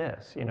wouldn't eat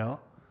this, you know?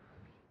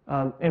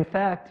 In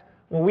fact,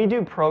 when we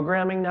do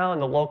programming now in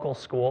the local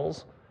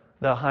schools,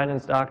 the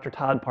Heinen's Dr.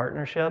 Todd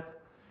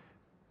partnership,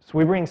 so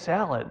we bring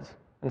salads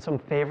and some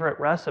favorite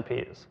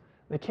recipes.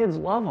 The kids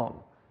love them.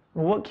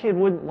 What kid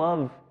wouldn't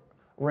love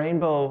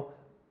rainbow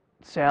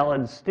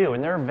salad stew?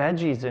 And there are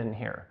veggies in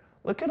here.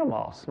 Look at them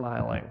all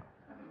smiling.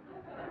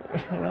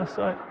 You know,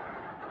 so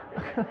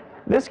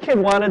this kid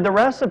wanted the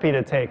recipe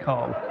to take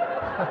home.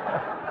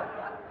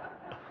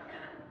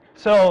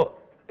 So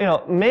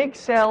make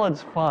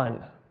salads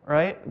fun,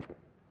 right?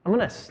 I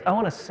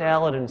want a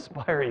salad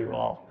inspire you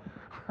all.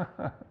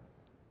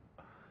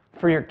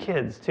 For your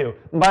kids, too.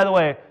 And by the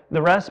way,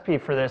 the recipe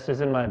for this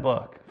is in my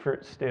book,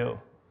 Fruit Stew.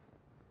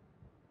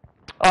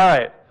 All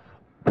right.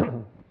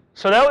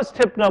 So that was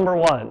tip number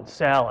 1,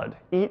 salad.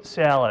 Eat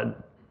salad.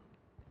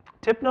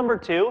 Tip number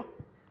 2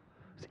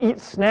 is eat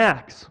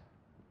snacks.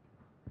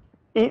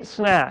 Eat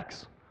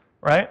snacks,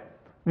 right?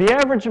 The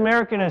average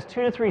American has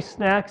 2 to 3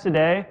 snacks a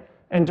day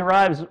and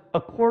derives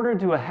 1/4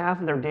 to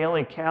 1/2 of their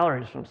daily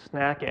calories from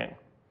snacking.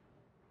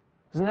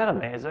 Isn't that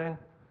amazing?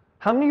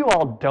 How many of you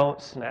all don't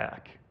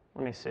snack?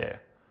 Let me see.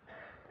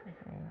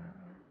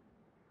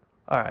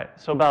 All right,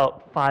 so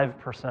about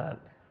 5%,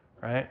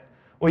 right?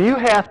 Well, you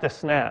have to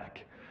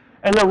snack.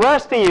 And the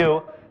rest of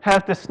you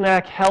have to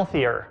snack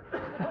healthier.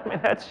 I mean,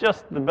 that's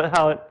just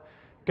how it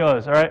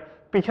goes, all right?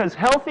 Because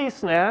healthy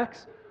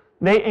snacks,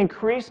 they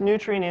increase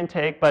nutrient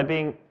intake by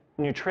being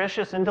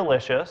nutritious and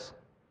delicious,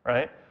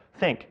 right?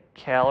 Think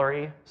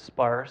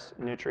calorie-sparse,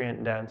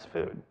 nutrient-dense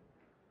food,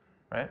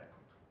 right?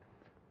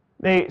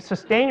 They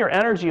sustain your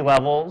energy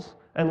levels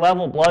and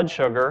level blood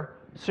sugar.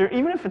 So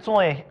even if it's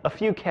only a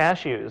few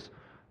cashews,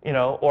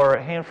 or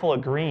a handful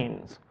of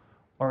greens,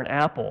 or an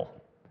apple,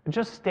 it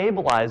just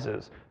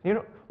stabilizes.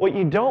 What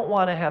you don't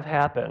want to have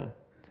happen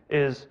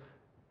is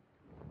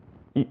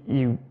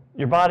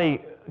your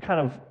body kind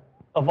of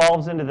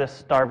evolves into this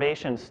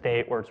starvation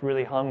state where it's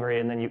really hungry,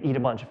 and then you eat a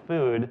bunch of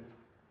food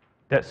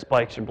that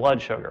spikes your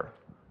blood sugar,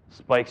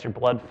 spikes your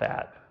blood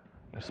fat,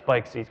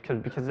 spikes these,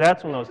 because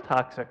that's when those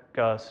toxic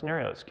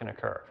scenarios can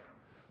occur,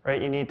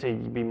 right? You need to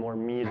be more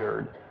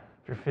metered.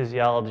 Your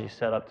physiology is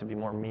set up to be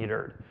more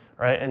metered,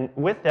 right? And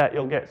with that,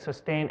 you'll get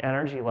sustained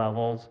energy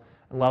levels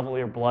and level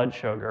your blood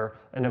sugar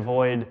and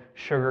avoid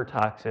sugar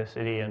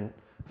toxicity and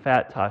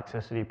fat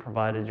toxicity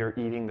provided you're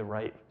eating the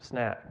right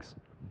snacks.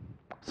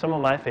 Some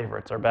of my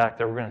favorites are back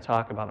there. We're going to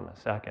talk about them in a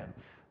second.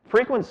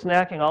 Frequent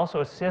snacking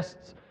also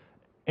assists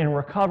in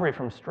recovery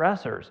from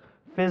stressors,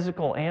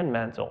 physical and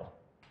mental.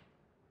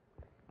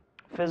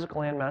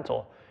 Physical and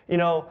mental.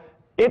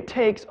 It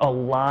takes a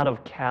lot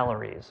of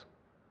calories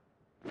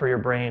for your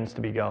brains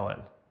to be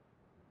going,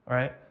 all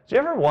right? Do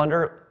you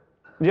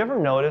ever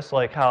notice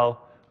like how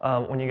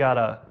when you got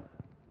a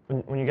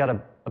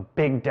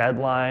big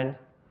deadline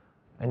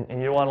and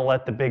you don't want to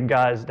let the big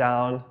guys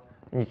down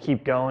and you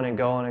keep going and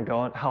going and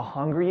going, how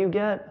hungry you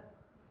get?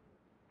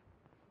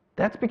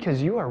 That's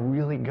because you are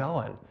really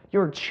going.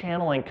 You're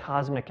channeling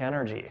cosmic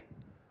energy.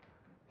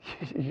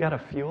 You got to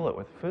fuel it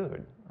with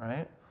food,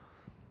 right?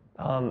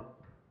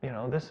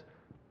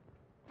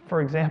 For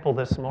example,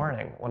 this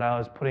morning when I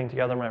was putting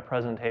together my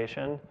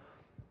presentation,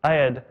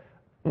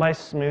 my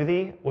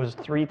smoothie was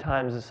 3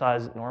 times the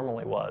size it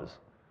normally was.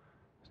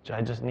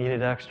 I just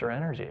needed extra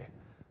energy,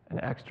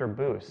 an extra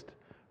boost,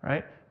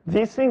 right?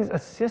 These things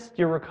assist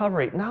your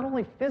recovery, not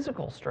only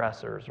physical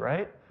stressors,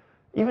 right?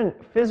 Even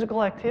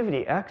physical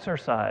activity,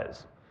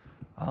 exercise,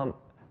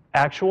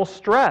 actual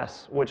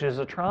stress, which is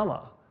a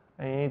trauma,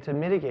 and you need to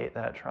mitigate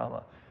that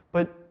trauma.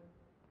 But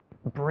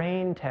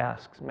brain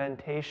tasks,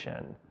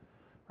 mentation,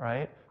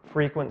 right?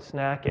 Frequent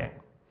snacking.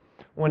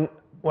 When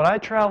I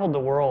traveled the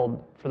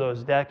world for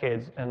those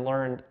decades and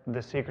learned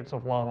the secrets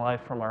of long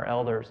life from our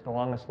elders, the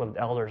longest lived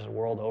elders the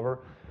world over,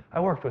 I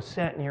worked with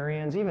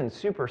centenarians, even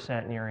super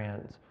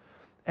centenarians.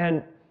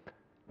 And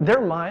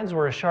their minds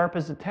were as sharp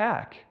as a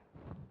tack,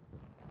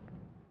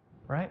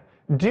 right?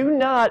 Do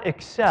not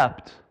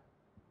accept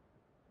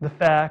the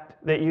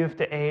fact that you have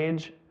to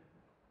age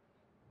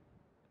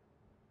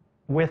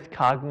with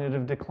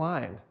cognitive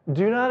decline.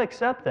 Do not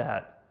accept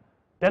that.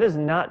 That is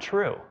not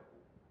true.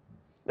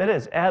 That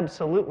is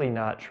absolutely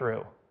not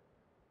true.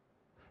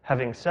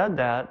 Having said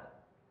that,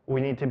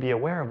 we need to be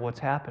aware of what's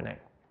happening.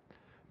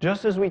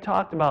 Just as we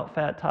talked about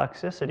fat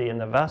toxicity in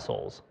the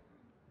vessels,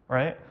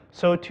 right?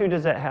 So too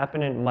does that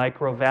happen in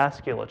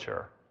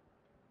microvasculature.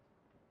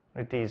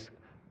 Like these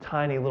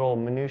tiny little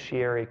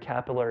minutiae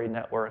capillary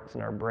networks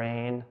in our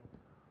brain,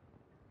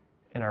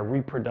 in our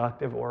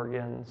reproductive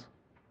organs,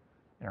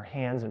 in our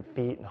hands and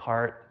feet and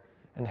heart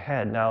and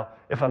head. Now,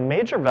 if a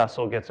major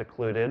vessel gets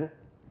occluded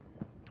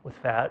with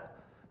fat,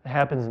 it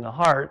happens in the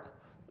heart,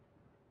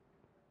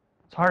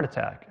 it's a heart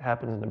attack. It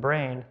happens in the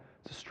brain,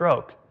 it's a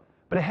stroke.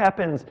 But it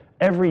happens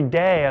every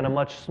day on a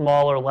much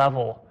smaller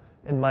level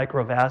in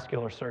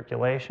microvascular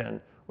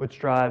circulation, which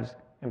drives,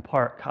 in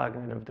part,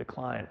 cognitive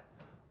decline.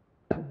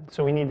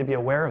 So we need to be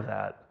aware of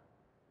that,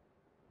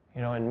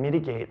 and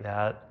mitigate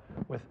that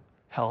with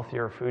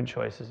healthier food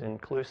choices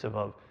inclusive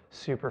of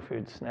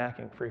superfood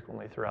snacking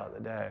frequently throughout the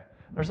day.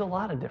 There's a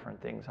lot of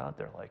different things out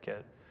there like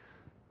it.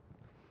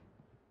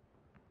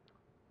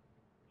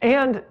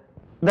 And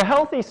the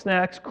healthy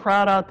snacks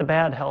crowd out the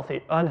bad,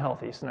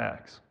 unhealthy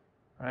snacks,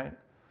 right?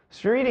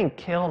 So you're eating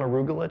kale and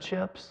arugula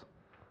chips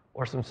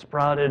or some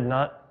sprouted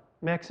nut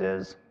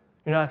mixes,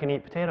 you're not going to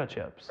eat potato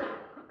chips.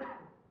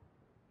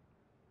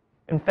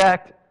 In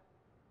fact,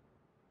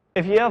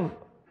 if you have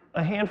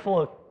a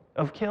handful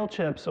of kale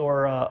chips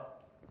or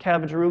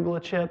cabbage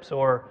arugula chips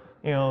or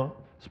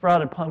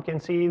sprouted pumpkin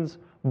seeds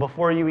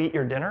before you eat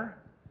your dinner,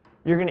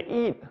 you're going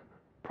to eat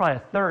probably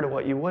a third of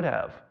what you would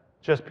have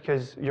just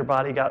because your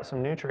body got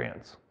some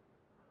nutrients.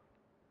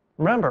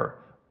 Remember,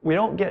 we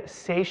don't get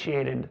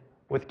satiated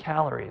with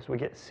calories. We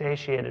get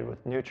satiated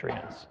with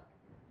nutrients.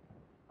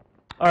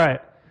 All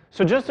right,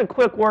 so just a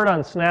quick word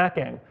on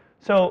snacking.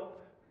 So,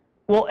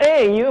 well,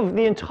 A, you have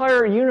the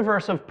entire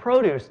universe of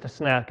produce to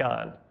snack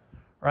on,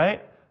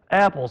 right?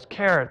 Apples,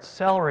 carrots,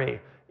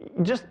 celery.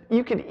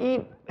 You could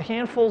eat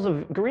handfuls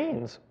of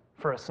greens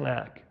for a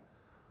snack.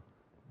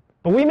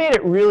 But we made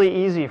it really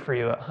easy for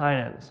you at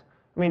Heinen's.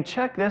 I mean,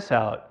 check this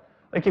out.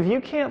 Like, if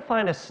you can't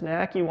find a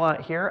snack you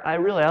want here, I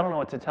don't know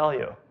what to tell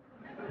you.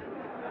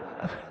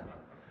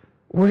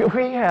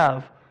 We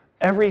have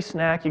every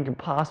snack you could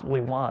possibly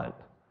want,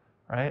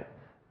 right?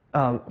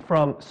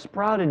 From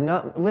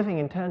Living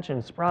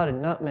Intention, sprouted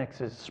nut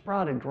mixes,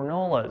 sprouted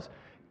granolas,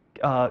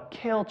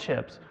 kale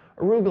chips,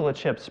 arugula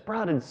chips,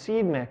 sprouted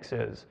seed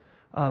mixes,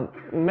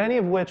 many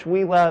of which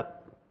we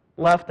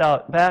left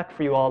out back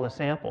for you all to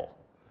sample,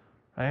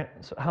 right?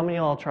 So how many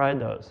of y'all tried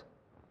those?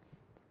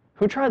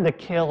 Who tried the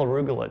kale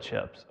arugula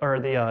chips, or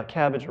the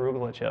cabbage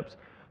arugula chips?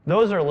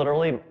 Those are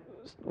literally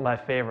my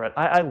favorite.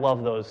 I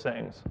love those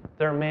things.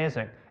 They're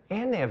amazing.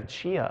 And they have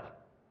chia.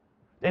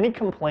 Any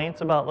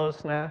complaints about those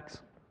snacks?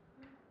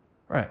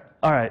 Right.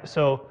 All right,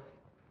 so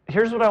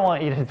here's what I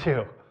want you to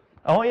do.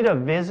 I want you to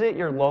visit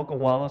your local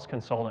wellness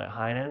consultant at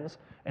Heinen's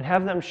and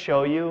have them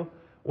show you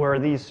where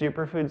these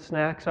superfood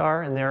snacks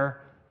are in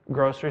their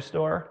grocery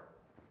store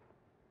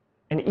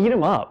and eat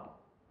them up.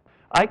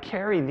 I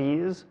carry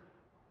these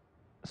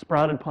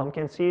sprouted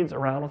pumpkin seeds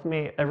around with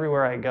me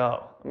everywhere I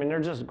go. I mean,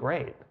 they're just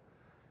great.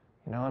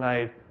 You know, and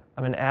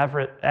I'm an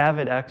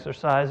avid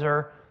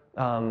exerciser,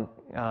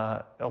 a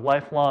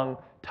lifelong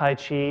Tai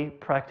Chi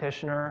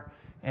practitioner,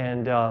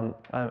 and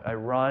I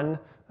run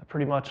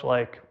pretty much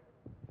like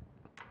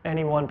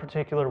any one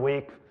particular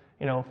week,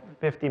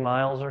 50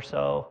 miles or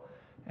so.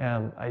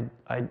 And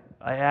I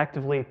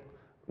actively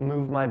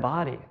move my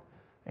body,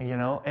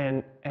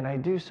 and I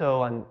do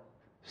so on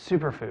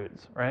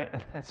superfoods, right?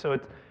 And so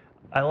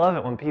I love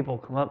it when people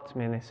come up to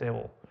me and they say,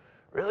 well,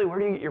 really, where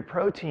do you get your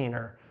protein?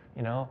 Or,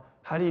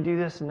 how do you do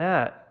this and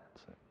that?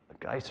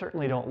 I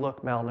certainly don't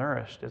look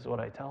malnourished, is what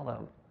I tell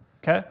them.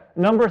 Okay?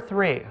 Number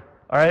 3,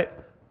 all right?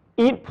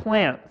 Eat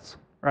plants,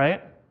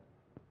 right?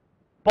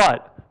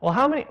 But,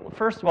 well,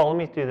 first of all, let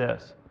me do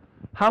this.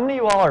 How many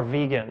of you all are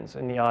vegans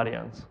in the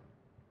audience?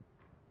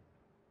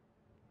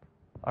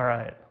 All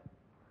right.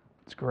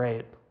 That's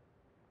great.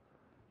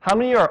 How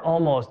many are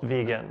almost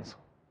vegans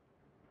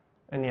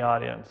in the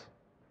audience?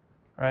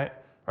 All right?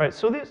 All right,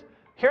 so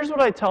here's what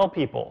I tell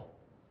people.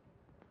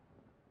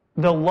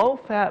 The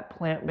low-fat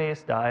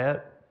plant-based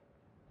diet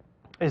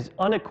is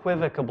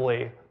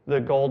unequivocally the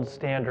gold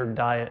standard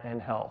diet in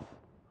health.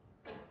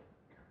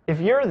 If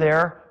you're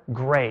there,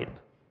 great.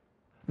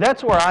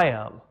 That's where I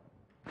am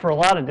for a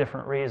lot of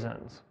different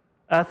reasons,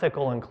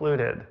 ethical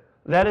included.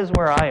 That is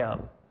where I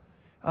am.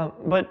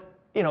 But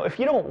if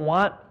you don't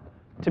want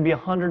to be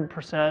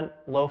 100%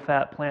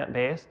 low-fat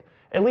plant-based,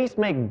 at least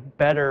make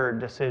better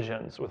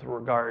decisions with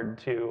regard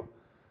to,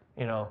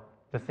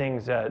 the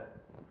things that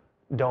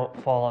don't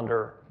fall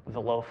under the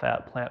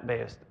low-fat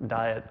plant-based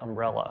diet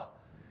umbrella,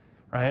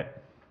 right?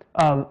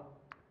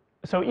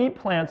 So eat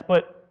plants,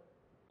 but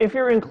if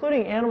you're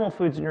including animal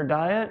foods in your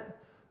diet,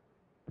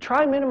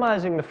 try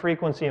minimizing the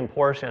frequency and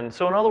portion.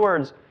 So in other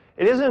words,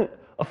 it isn't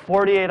a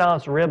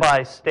 48-ounce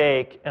ribeye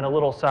steak and a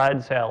little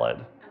side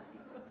salad,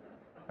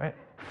 right?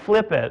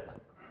 Flip it.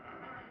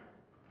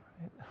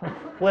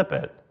 Flip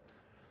it.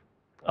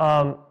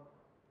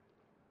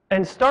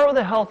 And start with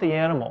a healthy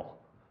animal,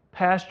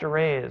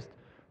 pasture-raised,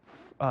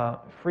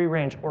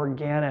 free-range,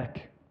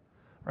 organic,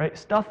 right?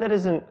 Stuff that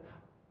isn't,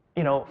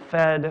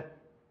 fed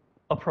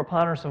a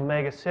preponderance of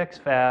omega-6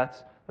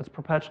 fats that's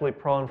perpetually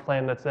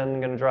pro-inflamed, that's then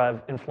going to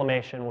drive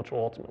inflammation, which will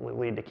ultimately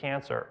lead to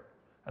cancer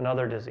and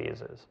other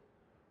diseases,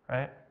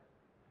 right?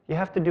 You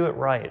have to do it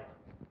right,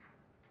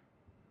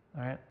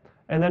 all right?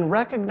 And then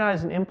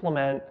recognize and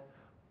implement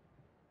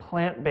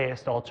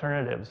plant-based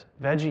alternatives,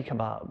 veggie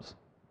kebabs.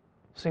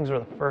 Those things were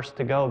the first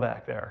to go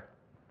back there.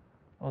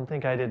 I don't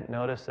think I didn't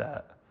notice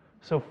that.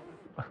 So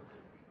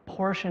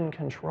portion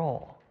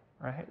control,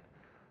 right?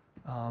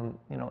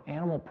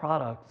 Animal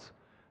products,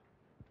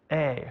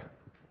 A,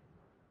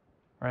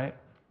 right?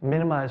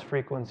 Minimize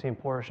frequency and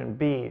portion.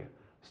 B,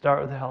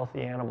 start with a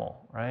healthy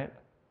animal, right?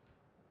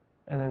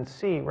 And then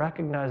C,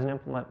 recognize and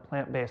implement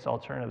plant-based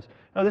alternatives.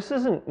 Now, this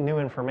isn't new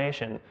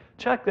information.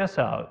 Check this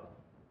out.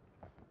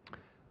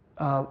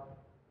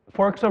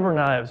 Forks Over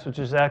Knives, which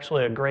is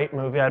actually a great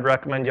movie I'd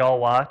recommend y'all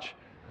watch.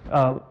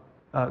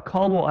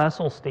 Caldwell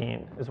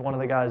Esselstyn is one of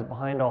the guys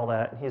behind all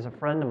that, and he's a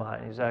friend of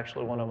mine. He's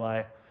actually one of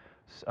my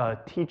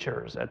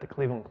teachers at the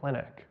Cleveland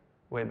Clinic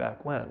way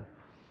back when.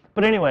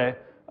 But anyway,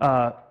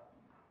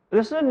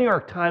 this is a New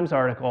York Times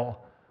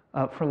article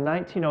from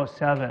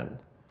 1907.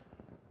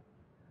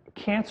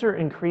 Cancer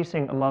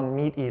increasing among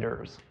meat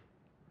eaters.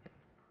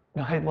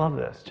 Now, I love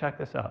this. Check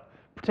this out.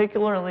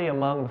 Particularly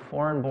among the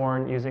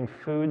foreign-born using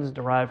foods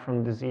derived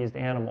from diseased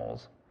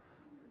animals.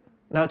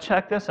 Now,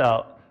 check this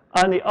out.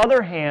 On the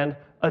other hand,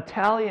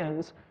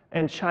 Italians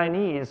and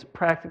Chinese,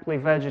 practically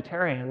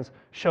vegetarians,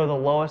 show the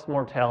lowest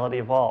mortality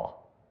of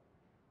all.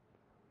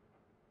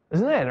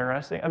 Isn't that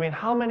interesting? I mean,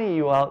 how many of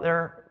you out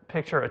there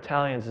picture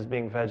Italians as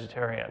being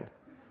vegetarian?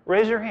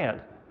 Raise your hand.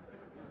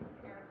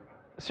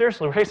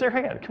 Seriously, raise your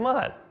hand. Come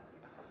on.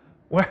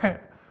 All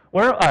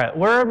right,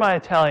 where are my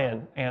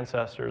Italian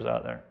ancestors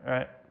out there? All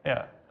right,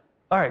 yeah.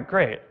 All right,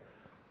 great.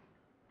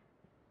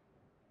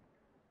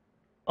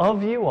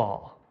 Of you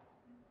all,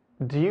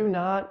 do you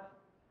not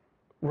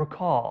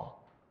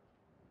recall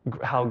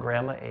how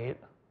Grandma ate?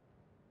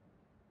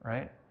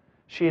 Right?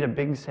 She ate a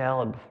big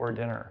salad before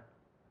dinner,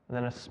 and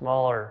then a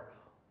smaller,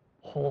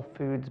 whole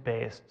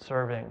foods-based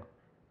serving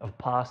of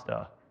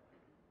pasta,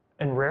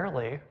 and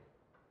rarely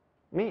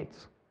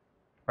meats.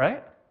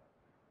 Right?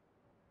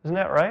 Isn't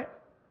that right?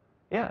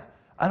 Yeah.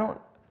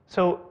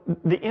 So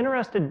the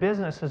interested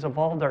business has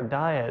evolved our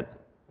diet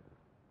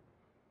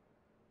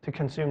to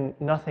consume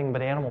nothing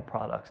but animal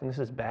products, and this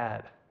is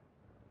bad.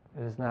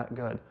 It is not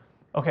good.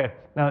 Okay,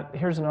 now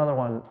here's another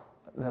one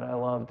that I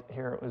loved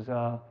here. It was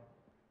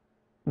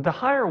the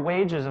higher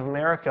wages of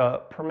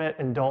America permit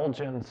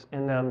indulgence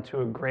in them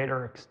to a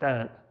greater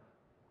extent.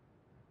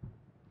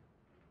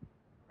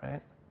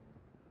 Right?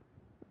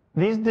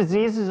 These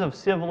diseases of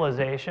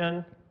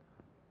civilization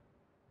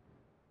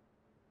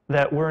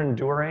that we're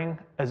enduring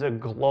as a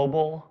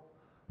global,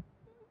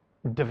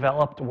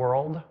 developed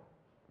world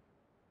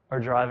are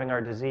driving our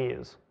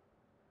disease.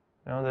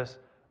 You know, this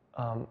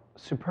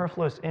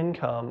superfluous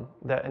income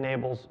that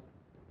enables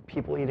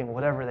people eating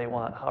whatever they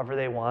want, however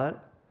they want,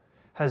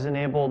 has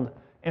enabled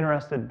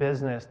interested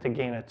business to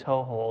gain a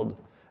toehold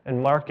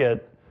and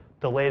market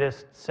the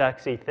latest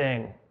sexy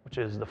thing, which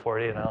is the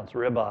 48-ounce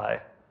ribeye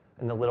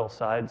and the little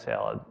side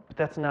salad. But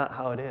that's not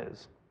how it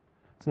is.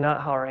 It's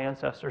not how our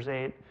ancestors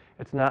ate.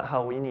 It's not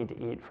how we need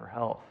to eat for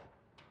health.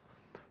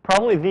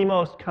 Probably the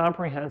most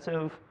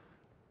comprehensive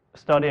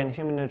study on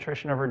human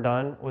nutrition ever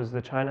done was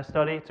the China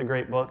study. It's a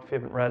great book. If you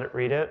haven't read it,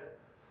 read it.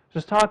 It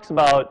just talks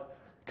about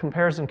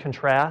compares and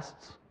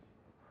contrasts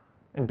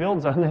and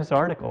builds on this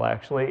article,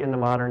 actually, in the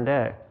modern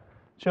day.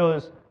 It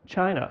shows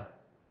China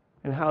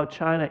and how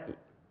China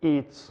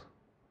eats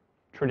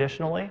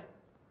traditionally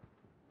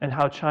and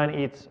how China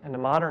eats in the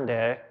modern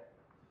day,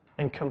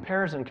 and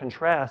compares and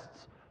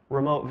contrasts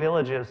remote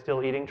villages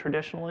still eating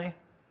traditionally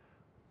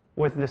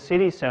with the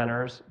city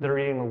centers that are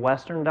eating the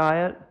Western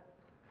diet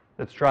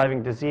that's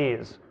driving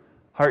disease,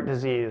 heart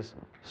disease,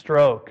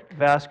 stroke,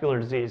 vascular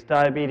disease,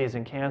 diabetes,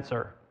 and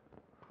cancer.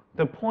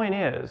 The point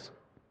is,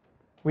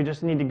 we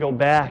just need to go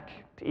back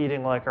to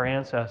eating like our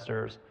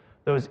ancestors,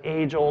 those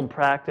age-old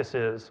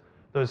practices,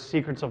 those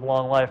secrets of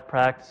long life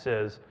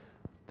practices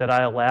that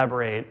I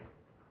elaborate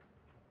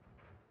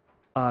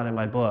on in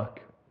my book.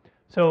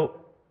 So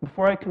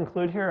before I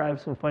conclude here, I have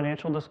some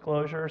financial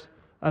disclosures.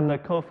 I'm the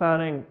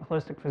co-founding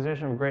holistic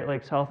physician of Great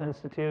Lakes Health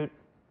Institute,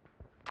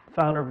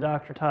 founder of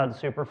Dr. Todd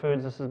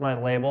Superfoods. This is my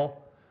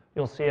label.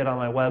 You'll see it on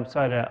my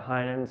website at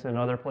Heinen's and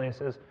other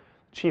places.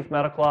 Chief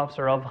Medical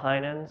Officer of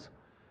Heinen's,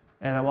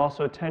 and I'm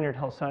also a tenured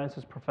health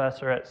sciences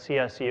professor at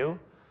CSU,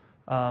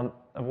 of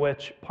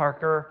which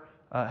Parker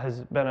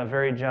has been a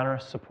very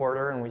generous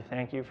supporter, and we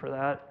thank you for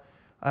that.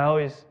 I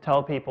always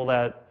tell people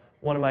that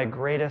one of my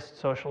greatest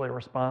social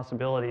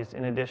responsibilities,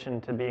 in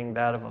addition to being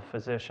that of a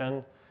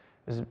physician,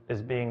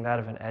 is being that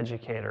of an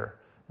educator.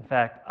 In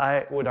fact,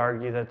 I would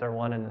argue that they're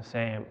one and the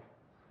same.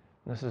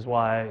 This is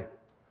why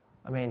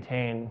I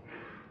maintain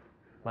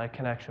my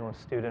connection with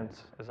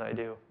students as I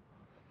do.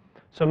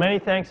 So many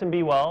thanks and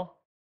be well.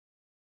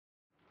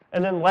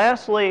 And then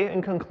lastly,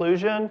 in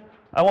conclusion,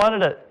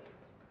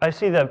 I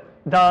see the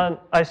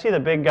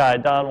big guy,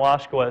 Don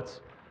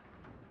Washkowitz,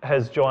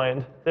 has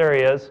joined. There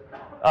he is.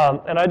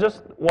 And I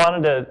just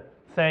wanted to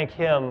thank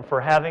him for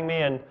having me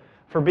and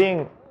for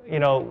being,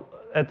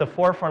 at the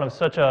forefront of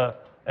such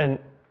an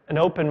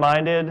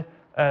open-minded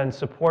and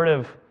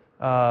supportive,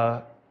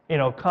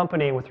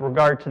 company with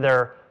regard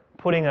to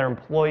putting their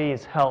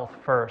employees' health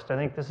first. I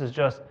think this is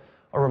just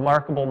a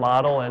remarkable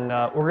model, and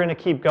we're going to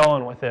keep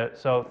going with it.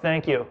 So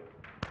thank you.